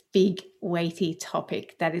this big, weighty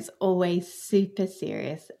topic that is always super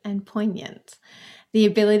serious and poignant. The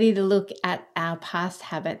ability to look at our past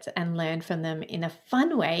habits and learn from them in a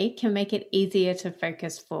fun way can make it easier to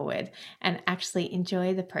focus forward and actually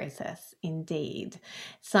enjoy the process indeed.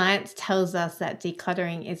 Science tells us that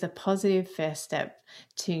decluttering is a positive first step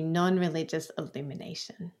to non-religious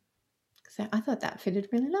illumination. So I thought that fitted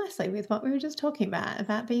really nicely with what we were just talking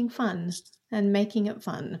about being fun and making it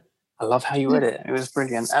fun. I love how you read it. It was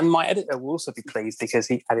brilliant. And my editor will also be pleased because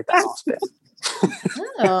he added that last bit.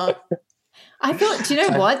 Oh. I thought, do you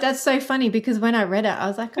know what? That's so funny because when I read it, I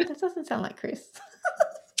was like, oh, that doesn't sound like Chris.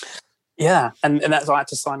 Yeah, and that's I had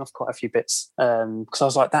to sign off quite a few bits because I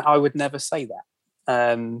was like, that I would never say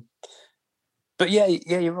that. But yeah,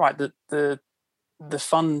 you're right. The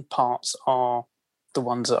fun parts are the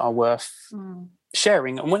ones that are worth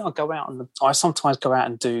sharing. And when I go out, I sometimes go out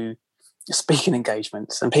and do speaking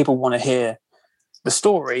engagements, and people want to hear the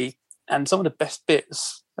story. And some of the best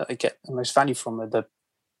bits that I get the most value from are the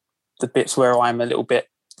bits where I'm a little bit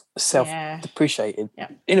self-depreciated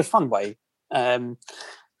in a fun way. And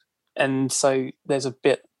so there's a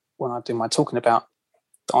bit when I do my talking about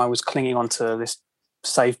I was clinging onto this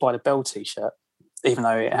Saved by the Bell t-shirt, even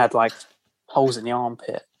though it had like holes in the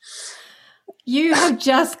armpit. You have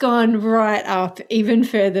just gone right up even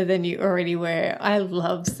further than you already were. I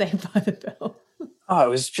love Saved by the Bell. Oh, it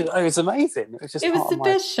was amazing. It was the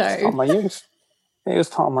best show. Part of my youth. It was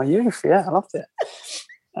part of my youth. Yeah, I loved it.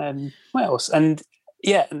 What else? And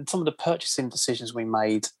some of the purchasing decisions we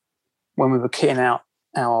made when we were kitting out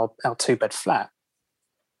our 2-bed flat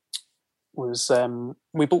was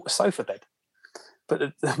we bought a sofa bed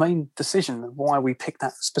But the main decision of why we picked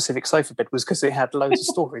that specific sofa bed was because it had loads of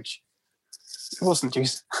storage. It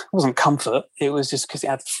wasn't comfort. It was just because it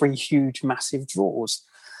had 3 huge, massive drawers.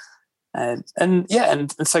 And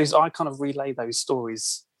so I kind of relay those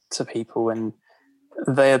stories to people, and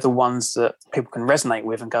they're the ones that people can resonate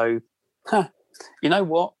with and go, you know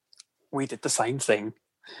what? We did the same thing.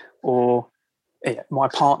 Or my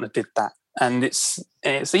partner did that. And it's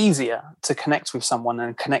easier to connect with someone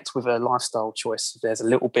and connect with a lifestyle choice. There's a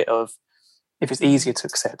little bit of, if it's easier to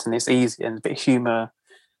accept and it's easier and a bit of humour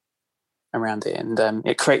around it, and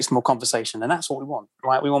it creates more conversation. And that's what we want,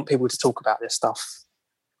 right? We want people to talk about this stuff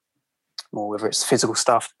more, whether it's physical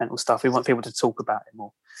stuff, mental stuff. We want people to talk about it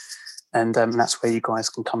more. And that's where you guys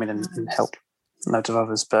can come in and help loads of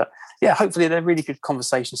others. But yeah, hopefully they're really good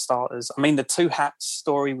conversation starters. I mean, the 2 hats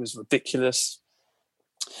story was ridiculous.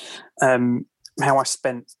 How I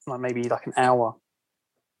spent maybe like an hour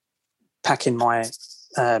packing my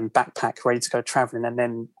backpack ready to go traveling, and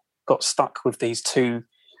then got stuck with these 2,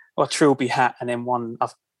 a Trilby hat and then one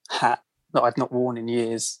other hat that I'd not worn in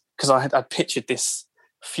years, because I'd pictured this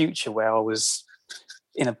future where I was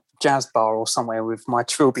in a jazz bar or somewhere with my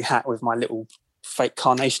Trilby hat with my little fake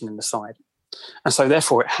carnation in the side, and so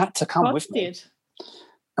therefore it had to come with me.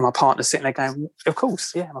 And my partner's sitting there going, of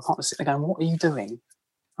course, yeah. My partner's sitting there going, what are you doing?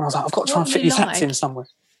 And I was like, I've got to try and fit these hats in somewhere.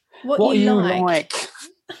 What are you like?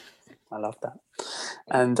 I love that.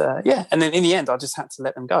 And and then in the end, I just had to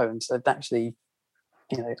let them go and said, actually,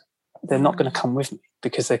 they're not going to come with me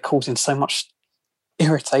because they're causing so much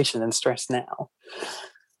irritation and stress now.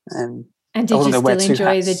 And did you still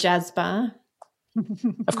enjoy the jazz bar?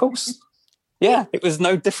 Of course. Yeah, it was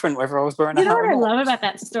no different whether I was wearing a hat or not. What I love about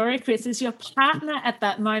that story, Chris, is your partner at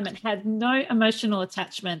that moment had no emotional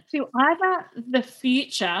attachment to either the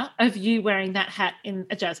future of you wearing that hat in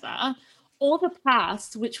a jazz bar or the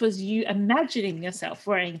past, which was you imagining yourself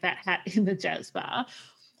wearing that hat in the jazz bar.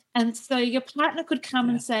 And so your partner could come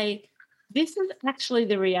and say, this is actually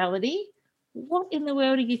the reality. What in the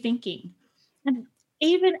world are you thinking? And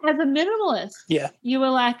even as a minimalist, you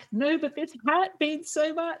were like, no, but this hat means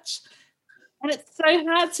so much. And it's so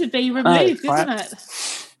hard to be removed, isn't it?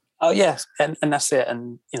 Oh, yeah. And that's it.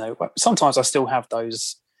 And, sometimes I still have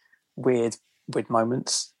those weird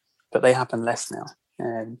moments, but they happen less now.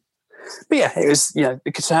 But yeah, it was,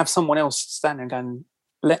 because to have someone else standing and going,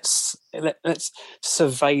 let's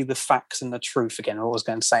survey the facts and the truth again. I was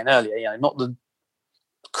going to say earlier, not the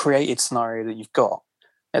created scenario that you've got.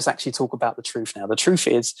 Let's actually talk about the truth now. The truth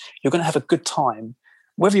is you're going to have a good time,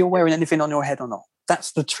 whether you're wearing anything on your head or not.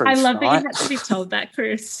 That's the truth. I love that you had to be told that,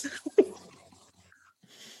 Chris.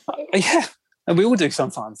 Yeah, and we all do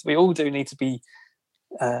sometimes. We all do need to be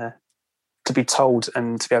told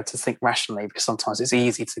and to be able to think rationally, because sometimes it's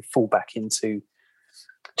easy to fall back into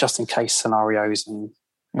just in case scenarios and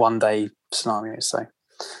one day scenarios. So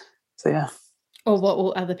yeah. Or what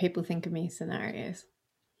will other people think of me scenarios?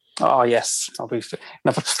 Oh yes, I'll be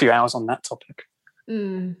another few hours on that topic.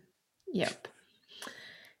 Yep.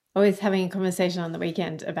 Always having a conversation on the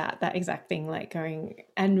weekend about that exact thing, like going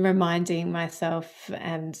and reminding myself,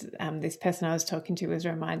 and this person I was talking to was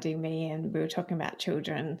reminding me, and we were talking about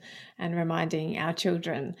children and reminding our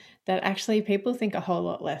children that actually people think a whole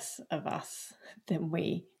lot less of us than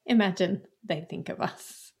we imagine they think of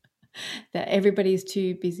us, that everybody's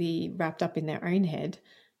too busy wrapped up in their own head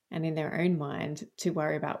and in their own mind to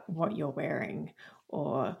worry about what you're wearing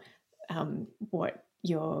or what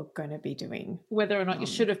you're going to be doing. Whether or not you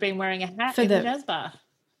should have been wearing a hat in the jazz bar.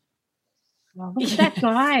 Well, look at that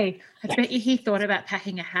guy. I bet you he thought about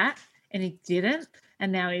packing a hat and he didn't,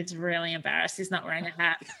 and now he's really embarrassed he's not wearing a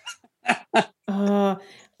hat. Oh,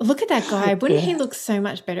 look at that guy. Wouldn't he look so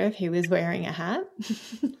much better if he was wearing a hat?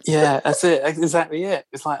 Yeah, that's it. Exactly it.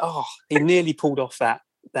 It's like, he nearly pulled off that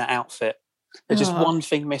outfit. There's just one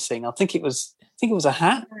thing missing. I think it was a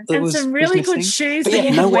hat. And some really good shoes that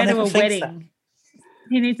you can wear to a wedding. That.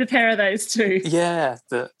 He needs a pair of those too. Yeah.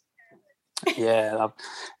 Is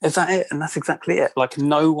that it? And that's exactly it. Like,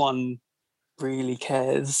 no one really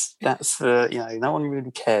cares. That's no one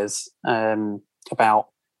really cares about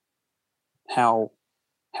how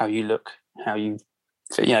you look, how you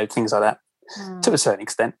things like that, to a certain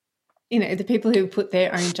extent. The people who put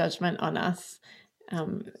their own judgment on us,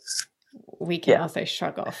 we can also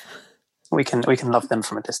shrug off. We can love them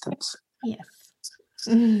from a distance. Yes.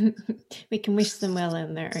 We can wish them well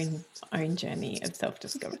in their own journey of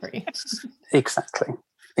self-discovery. Exactly.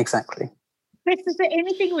 Chris, is there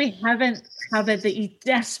anything we haven't covered that you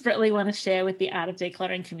desperately want to share with the Art of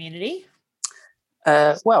Decluttering community?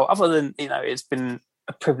 Well, other than, it's been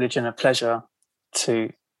a privilege and a pleasure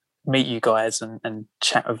to meet you guys and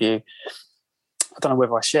chat with you. I don't know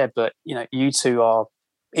whether I shared, but you two are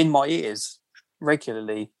in my ears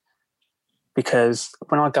regularly, because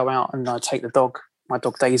when I go out and I take my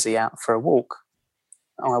dog Daisy out for a walk,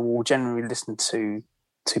 I will generally listen to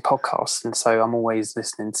podcasts, and so I'm always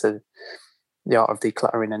listening to The Art of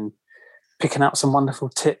Decluttering and picking out some wonderful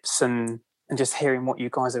tips and just hearing what you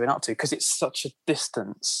guys have been up to, because it's such a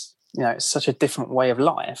distance, it's such a different way of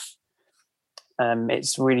life.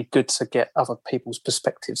 It's really good to get other people's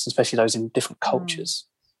perspectives, especially those in different cultures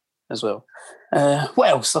as well. What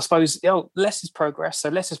else? I suppose Less is Progress. So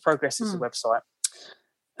Less is Progress is the website.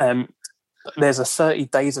 There's a 30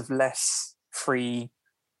 Days of Less free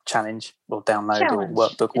challenge or download or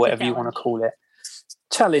workbook, whatever you want to call it.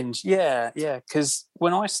 Challenge, yeah. Because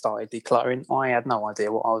when I started decluttering, I had no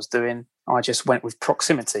idea what I was doing. I just went with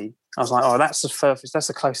proximity. I was like, oh, that's the furthest, that's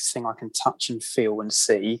the closest thing I can touch and feel and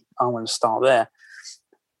see. I want to start there.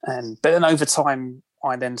 But then over time,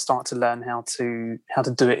 I then start to learn how to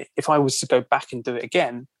do it. If I was to go back and do it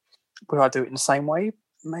again, would I do it in the same way?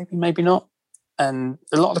 Maybe, maybe not. And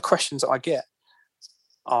a lot of the questions that I get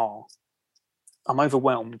are, I'm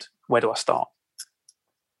overwhelmed. Where do I start?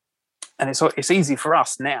 And it's easy for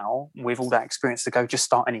us now with all that experience to go, just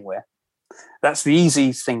start anywhere. That's the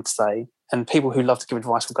easy thing to say. And people who love to give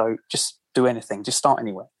advice will go, just do anything, just start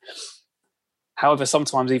anywhere. However,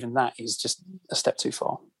 sometimes even that is just a step too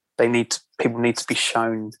far. People need to be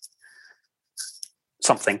shown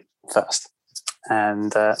something first.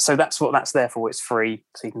 And so that's what that's there for. It's free.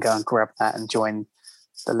 So you can go and grab that and join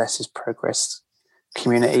the Less is Progress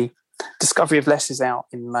community. Discovery of Less is out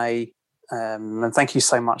in May. And thank you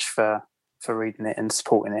so much for reading it and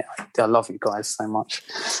supporting it. I love you guys so much.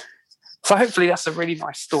 So hopefully that's a really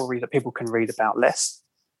nice story that people can read about less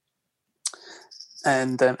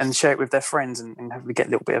and share it with their friends and hopefully get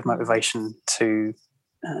a little bit of motivation to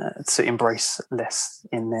embrace less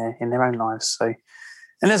in their own lives. So,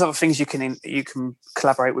 and there's other things you can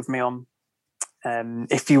collaborate with me on.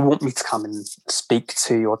 If you want me to come and speak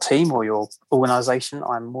to your team or your organisation,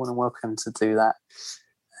 I'm more than welcome to do that,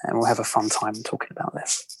 and we'll have a fun time talking about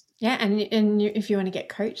this. Yeah, and if you want to get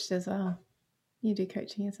coached as well, you do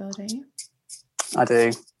coaching as well, don't you? I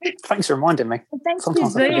do. Thanks for reminding me. Well, thanks to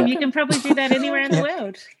Zoom. You can probably do that anywhere in the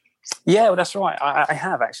world. Yeah, well, that's right. I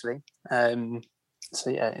have actually. So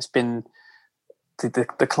yeah, it's been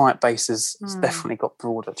the client base has definitely got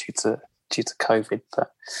broader due to COVID,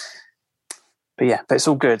 but it's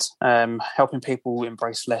all good. Helping people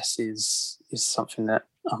embrace less is something that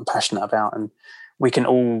I'm passionate about, and we can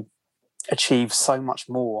all achieve so much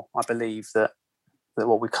more. I believe that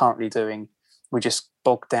what we're currently doing, we're just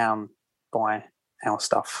bogged down by our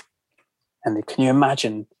stuff. And can you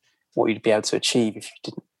imagine what you'd be able to achieve if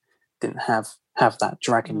you didn't have that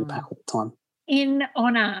dragging you back all the time? In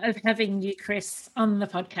honour of having you, Chris, on the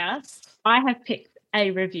podcast, I have picked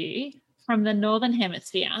a review from the Northern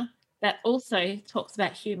Hemisphere that also talks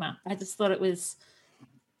about humour. I just thought it was,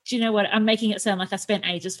 do you know what? I'm making it sound like I spent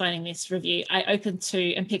ages finding this review. I opened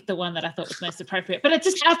two and picked the one that I thought was most appropriate, but it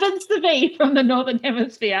just happens to be from the Northern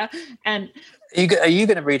Hemisphere. And are you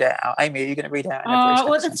going to read it out, Amy? Are you going to read it out? Oh,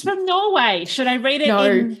 well, it's from Norway. Should I read it?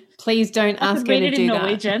 No, please don't ask her to do that.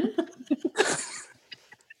 Norwegian.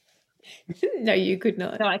 No, you could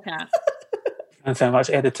not. No, I can't. And so much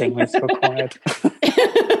editing is required.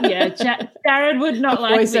 Yeah, Jared would not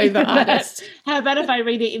like voiceover artist. How about if I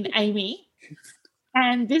read it in Amy?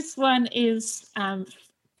 And this one is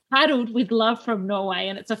titled With Love from Norway,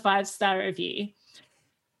 and it's a 5-star review.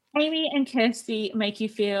 Amy and Kirsty make you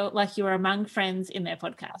feel like you are among friends in their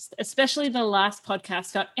podcast. Especially the last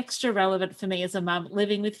podcast got extra relevant for me as a mum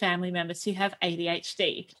living with family members who have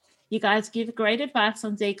ADHD. You guys give great advice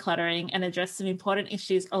on decluttering and address some important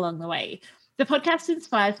issues along the way. The podcast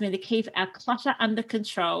inspires me to keep our clutter under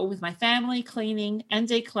control with my family. Cleaning and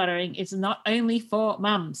decluttering is not only for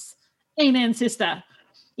mums. Amen, sister.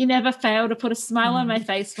 You never fail to put a smile on my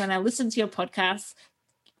face when I listen to your podcast.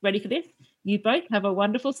 Ready for this? You both have a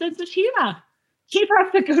wonderful sense of humour. Keep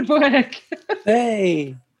up the good work.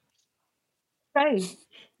 Hey.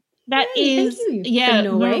 That is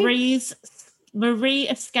Marie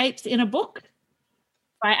Escapes in a Book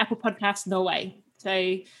by Apple Podcasts Norway. So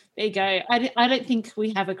there you go. I don't think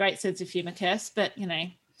we have a great sense of humour, Kirst, but, you know.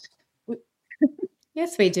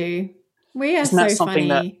 Yes, we do. We are Isn't that something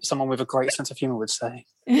funny. that someone with a great sense of humour would say?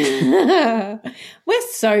 We're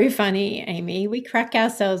so funny, Amy. We crack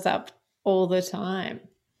ourselves up all the time.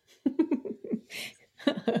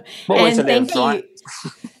 And thank you. Right?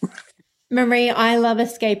 Marie, I love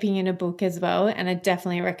escaping in a book as well, and I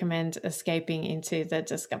definitely recommend Escaping into the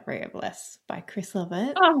Discovery of Less by Chris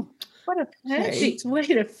Lovett. Oh, what a perfect way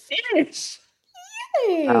to finish.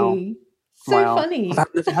 Yay! Oh. So funny. I've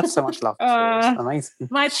never had so much love. It's amazing.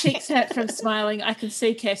 My cheeks hurt from smiling. I can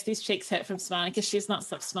see Kirsty's cheeks hurt from smiling because she's not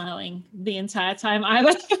stopped smiling the entire time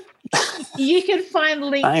either. You can find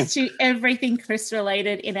links to everything Chris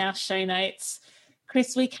related in our show notes.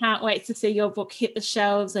 Chris, we can't wait to see your book hit the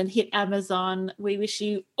shelves and hit Amazon. We wish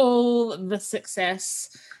you all the success.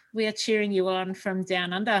 We are cheering you on from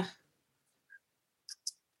down under.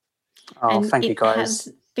 Oh, and thank you, guys. It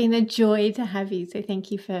has been a joy to have you. So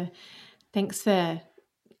thanks for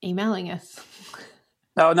emailing us.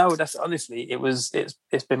 No, that's honestly,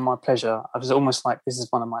 it's been my pleasure. I was almost like, this is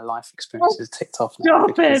one of my life experiences ticked off now.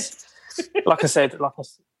 Stop it. Like I said,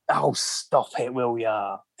 oh, stop it, will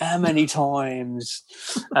ya? How many times?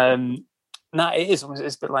 No, it is.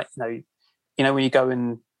 It's a bit like, you know, when you go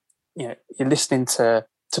and, you're listening to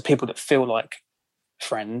people that feel like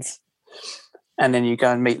friends, and then you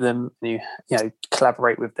go and meet them, and you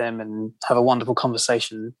collaborate with them and have a wonderful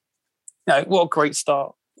conversation. What a great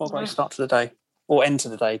start. What a great start to the day, or end to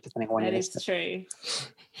the day, depending on when you listen. That is true.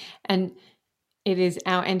 And it is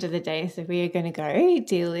our end of the day, so we are going to go,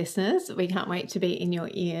 dear listeners. We can't wait to be in your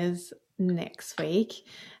ears next week,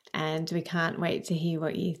 and we can't wait to hear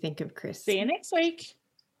what you think of Chris. See you next week.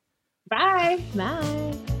 Bye.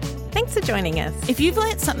 Bye. Thanks for joining us. If you've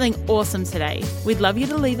learnt something awesome today, we'd love you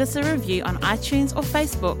to leave us a review on iTunes or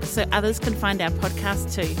Facebook so others can find our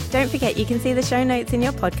podcast too. Don't forget you can see the show notes in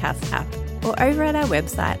your podcast app or over at our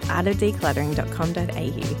website,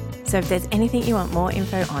 artofdecluttering.com.au. So if there's anything you want more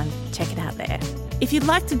info on, check it out there. If you'd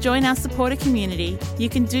like to join our supporter community, you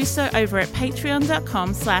can do so over at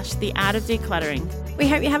patreon.com/theartofdecluttering. We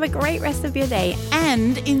hope you have a great rest of your day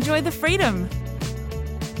and enjoy the freedom.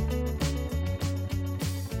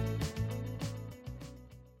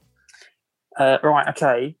 Right,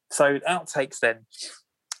 okay. So outtakes then.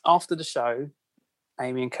 After the show,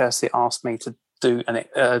 Amy and Kirsty asked me to do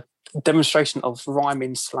a demonstration of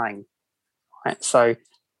rhyming slang. Right, so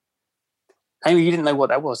Amy, you didn't know what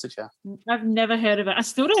that was, did you? I've never heard of it. I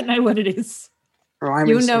still don't know what it is.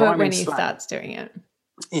 You'll know it when he starts doing it.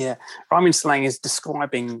 Yeah. Rhyming slang is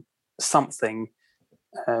describing something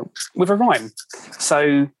with a rhyme.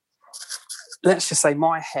 So let's just say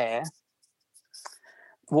my hair.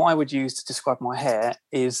 What I would use to describe my hair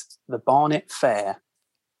is the Barnet Fair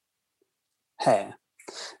hair.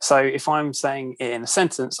 So if I'm saying it in a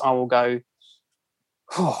sentence, I will go,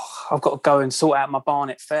 oh, I've got to go and sort out my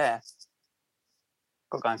Barnet Fair.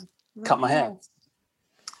 Got to go and cut my hair.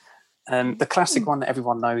 The classic one that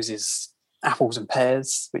everyone knows is apples and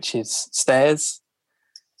pears, which is stairs.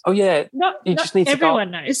 Oh, yeah. Just need to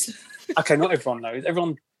everyone knows. Okay, not everyone knows.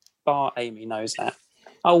 Everyone bar Amy knows that.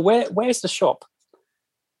 Oh, where's the shop?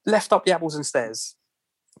 Left up the apples and stairs.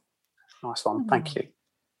 Nice one, thank you.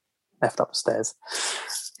 Left up the stairs.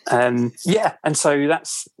 And so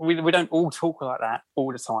that's we don't all talk like that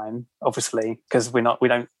all the time, obviously, because we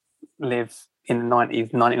don't live in the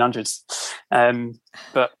 1900s.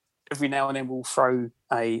 But every now and then we'll throw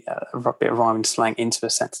a bit of rhyming slang into a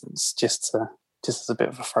sentence, just as a bit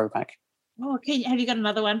of a throwback. Oh, okay. Have you got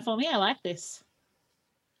another one for me? I like this.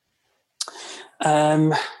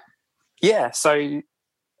 So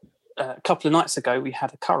a couple of nights ago we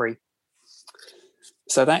had a curry.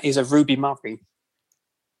 So that is a Ruby Murray.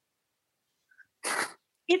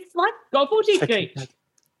 It's like gobbledygook.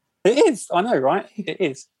 It is. I know, right? It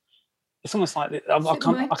is. It's almost like I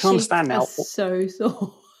can understand now. So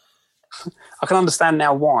sore. I can understand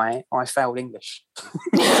now why I failed English.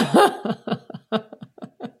 Give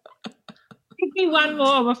me one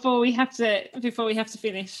more before we have to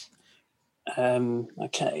finish.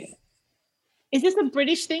 Okay. Is this a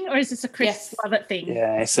British thing or is this a Chris Lovett thing?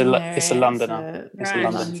 Yeah, it's a Londoner. It's a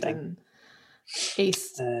London thing.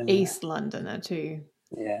 East Londoner too.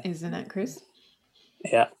 Yeah. Isn't it, Chris?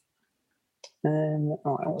 Yeah. All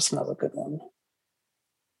right, what's another good one?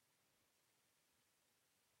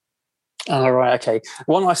 All right, okay.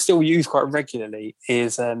 One I still use quite regularly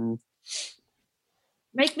is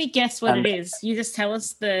make me guess what it is. You just tell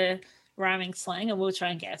us the rhyming slang and we'll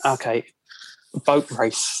try and guess. Okay. Boat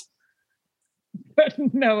race.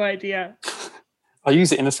 No idea. I'll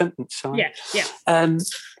use it in a sentence, shall I? Yeah.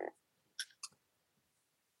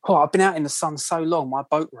 I've been out in the sun so long, my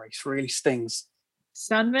boat race really stings.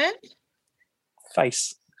 Sunburn?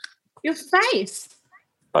 Face. Your face?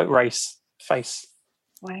 Boat race. Face.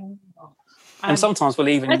 Wow. And sometimes we'll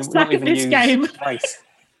not even use race.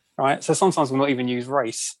 Right? So sometimes we'll not even use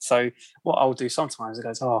race. So what I'll do sometimes, it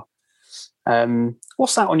goes,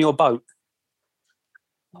 what's that on your boat?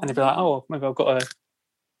 And they'll be like, oh, maybe I've got to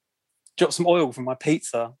drop some oil from my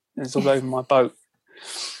pizza and it's all over my boat.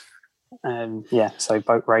 So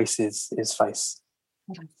boat race is face.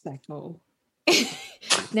 That's so cool.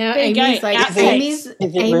 Now Amy's like, Amy's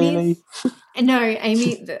no,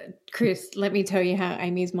 Amy, Chris, let me tell you how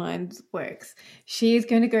Amy's mind works. She's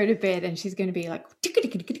going to go to bed and she's going to be like,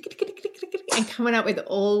 and coming up with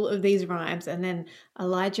all of these rhymes. And then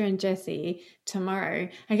Elijah and Jesse tomorrow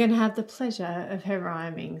are going to have the pleasure of her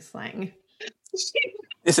rhyming slang.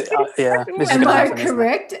 Am I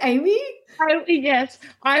correct, Amy? Yes,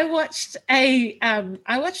 I watched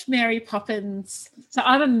Mary Poppins. So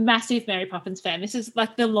I'm a massive Mary Poppins fan. This is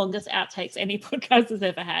like the longest outtakes any podcast has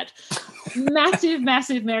ever had.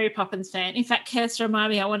 massive Mary Poppins fan. In fact, Kirsten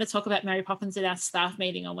reminded me I want to talk about Mary Poppins at our staff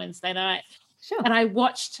meeting on Wednesday night. Sure. And I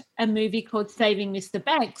watched a movie called Saving Mr.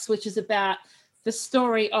 Banks, which is about the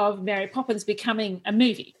story of Mary Poppins becoming a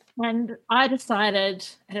movie. And I decided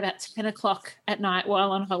at about 10 o'clock at night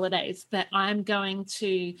while on holidays that I'm going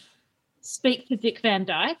to speak to Dick Van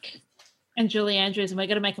Dyke and Julie Andrews, and we're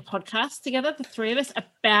going to make a podcast together, the three of us,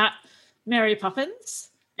 about Mary Poppins,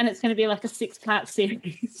 and it's going to be like a 6-part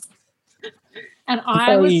series. And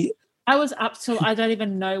I was up till I don't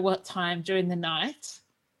even know what time during the night,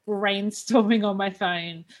 brainstorming on my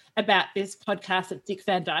phone about this podcast that Dick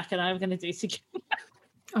Van Dyke and I were going to do together.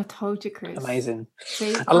 I told you, Chris. Amazing.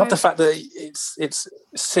 See, I love the fact that it's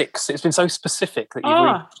 6. It's been so specific that you've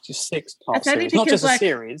read just 6-part series. It's not just a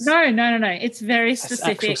series. No. It's very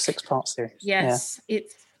specific. It's an actual 6-part series. Yes. Yeah.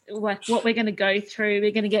 It's like what we're going to go through.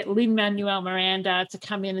 We're going to get Lin-Manuel Miranda to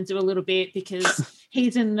come in and do a little bit because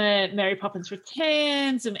he's in the Mary Poppins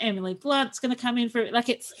Returns, and Emily Blunt's going to come in for it. Like,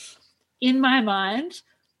 it's in my mind,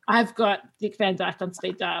 I've got Dick Van Dyke on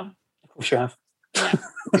speed dial. Of course you have. Yeah.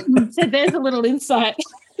 So there's a little insight.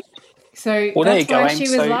 So that's why she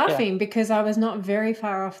was laughing, because I was not very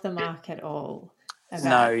far off the mark at all.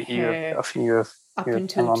 No, you're up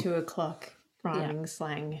until 2 o'clock rhyming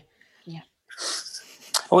slang. Yeah.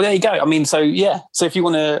 Well, there you go. I mean, so if you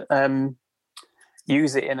want to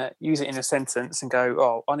use it in a sentence and go,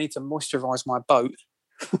 oh, I need to moisturise my boat.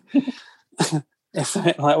 It's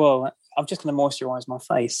like, well, I'm just going to moisturise my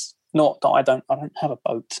face. Not that I don't have a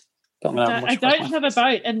boat. I don't have a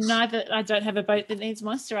boat, and neither I don't have a boat that needs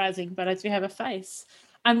moisturising, but I do have a face.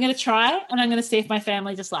 I'm going to try, and I'm going to see if my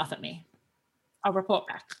family just laugh at me. I'll report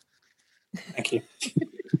back. Thank you.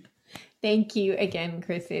 Thank you again,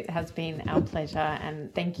 Chris. It has been our pleasure,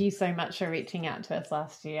 and thank you so much for reaching out to us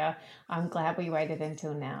last year. I'm glad we waited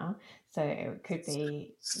until now, so it could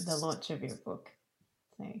be the launch of your book.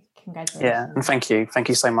 So congratulations. Yeah, and thank you. Thank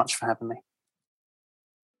you so much for having me.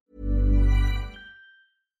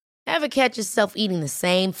 Ever catch yourself eating the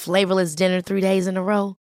same flavorless dinner 3 days in a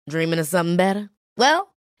row? Dreaming of something better?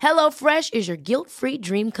 Well, HelloFresh is your guilt-free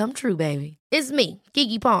dream come true, baby. It's me,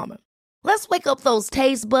 Keke Palmer. Let's wake up those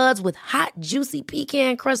taste buds with hot, juicy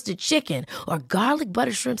pecan-crusted chicken or garlic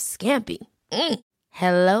butter shrimp scampi.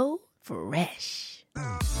 Hello Fresh.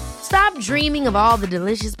 Stop dreaming of all the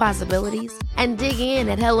delicious possibilities and dig in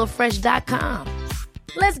at HelloFresh.com.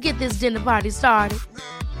 Let's get this dinner party started.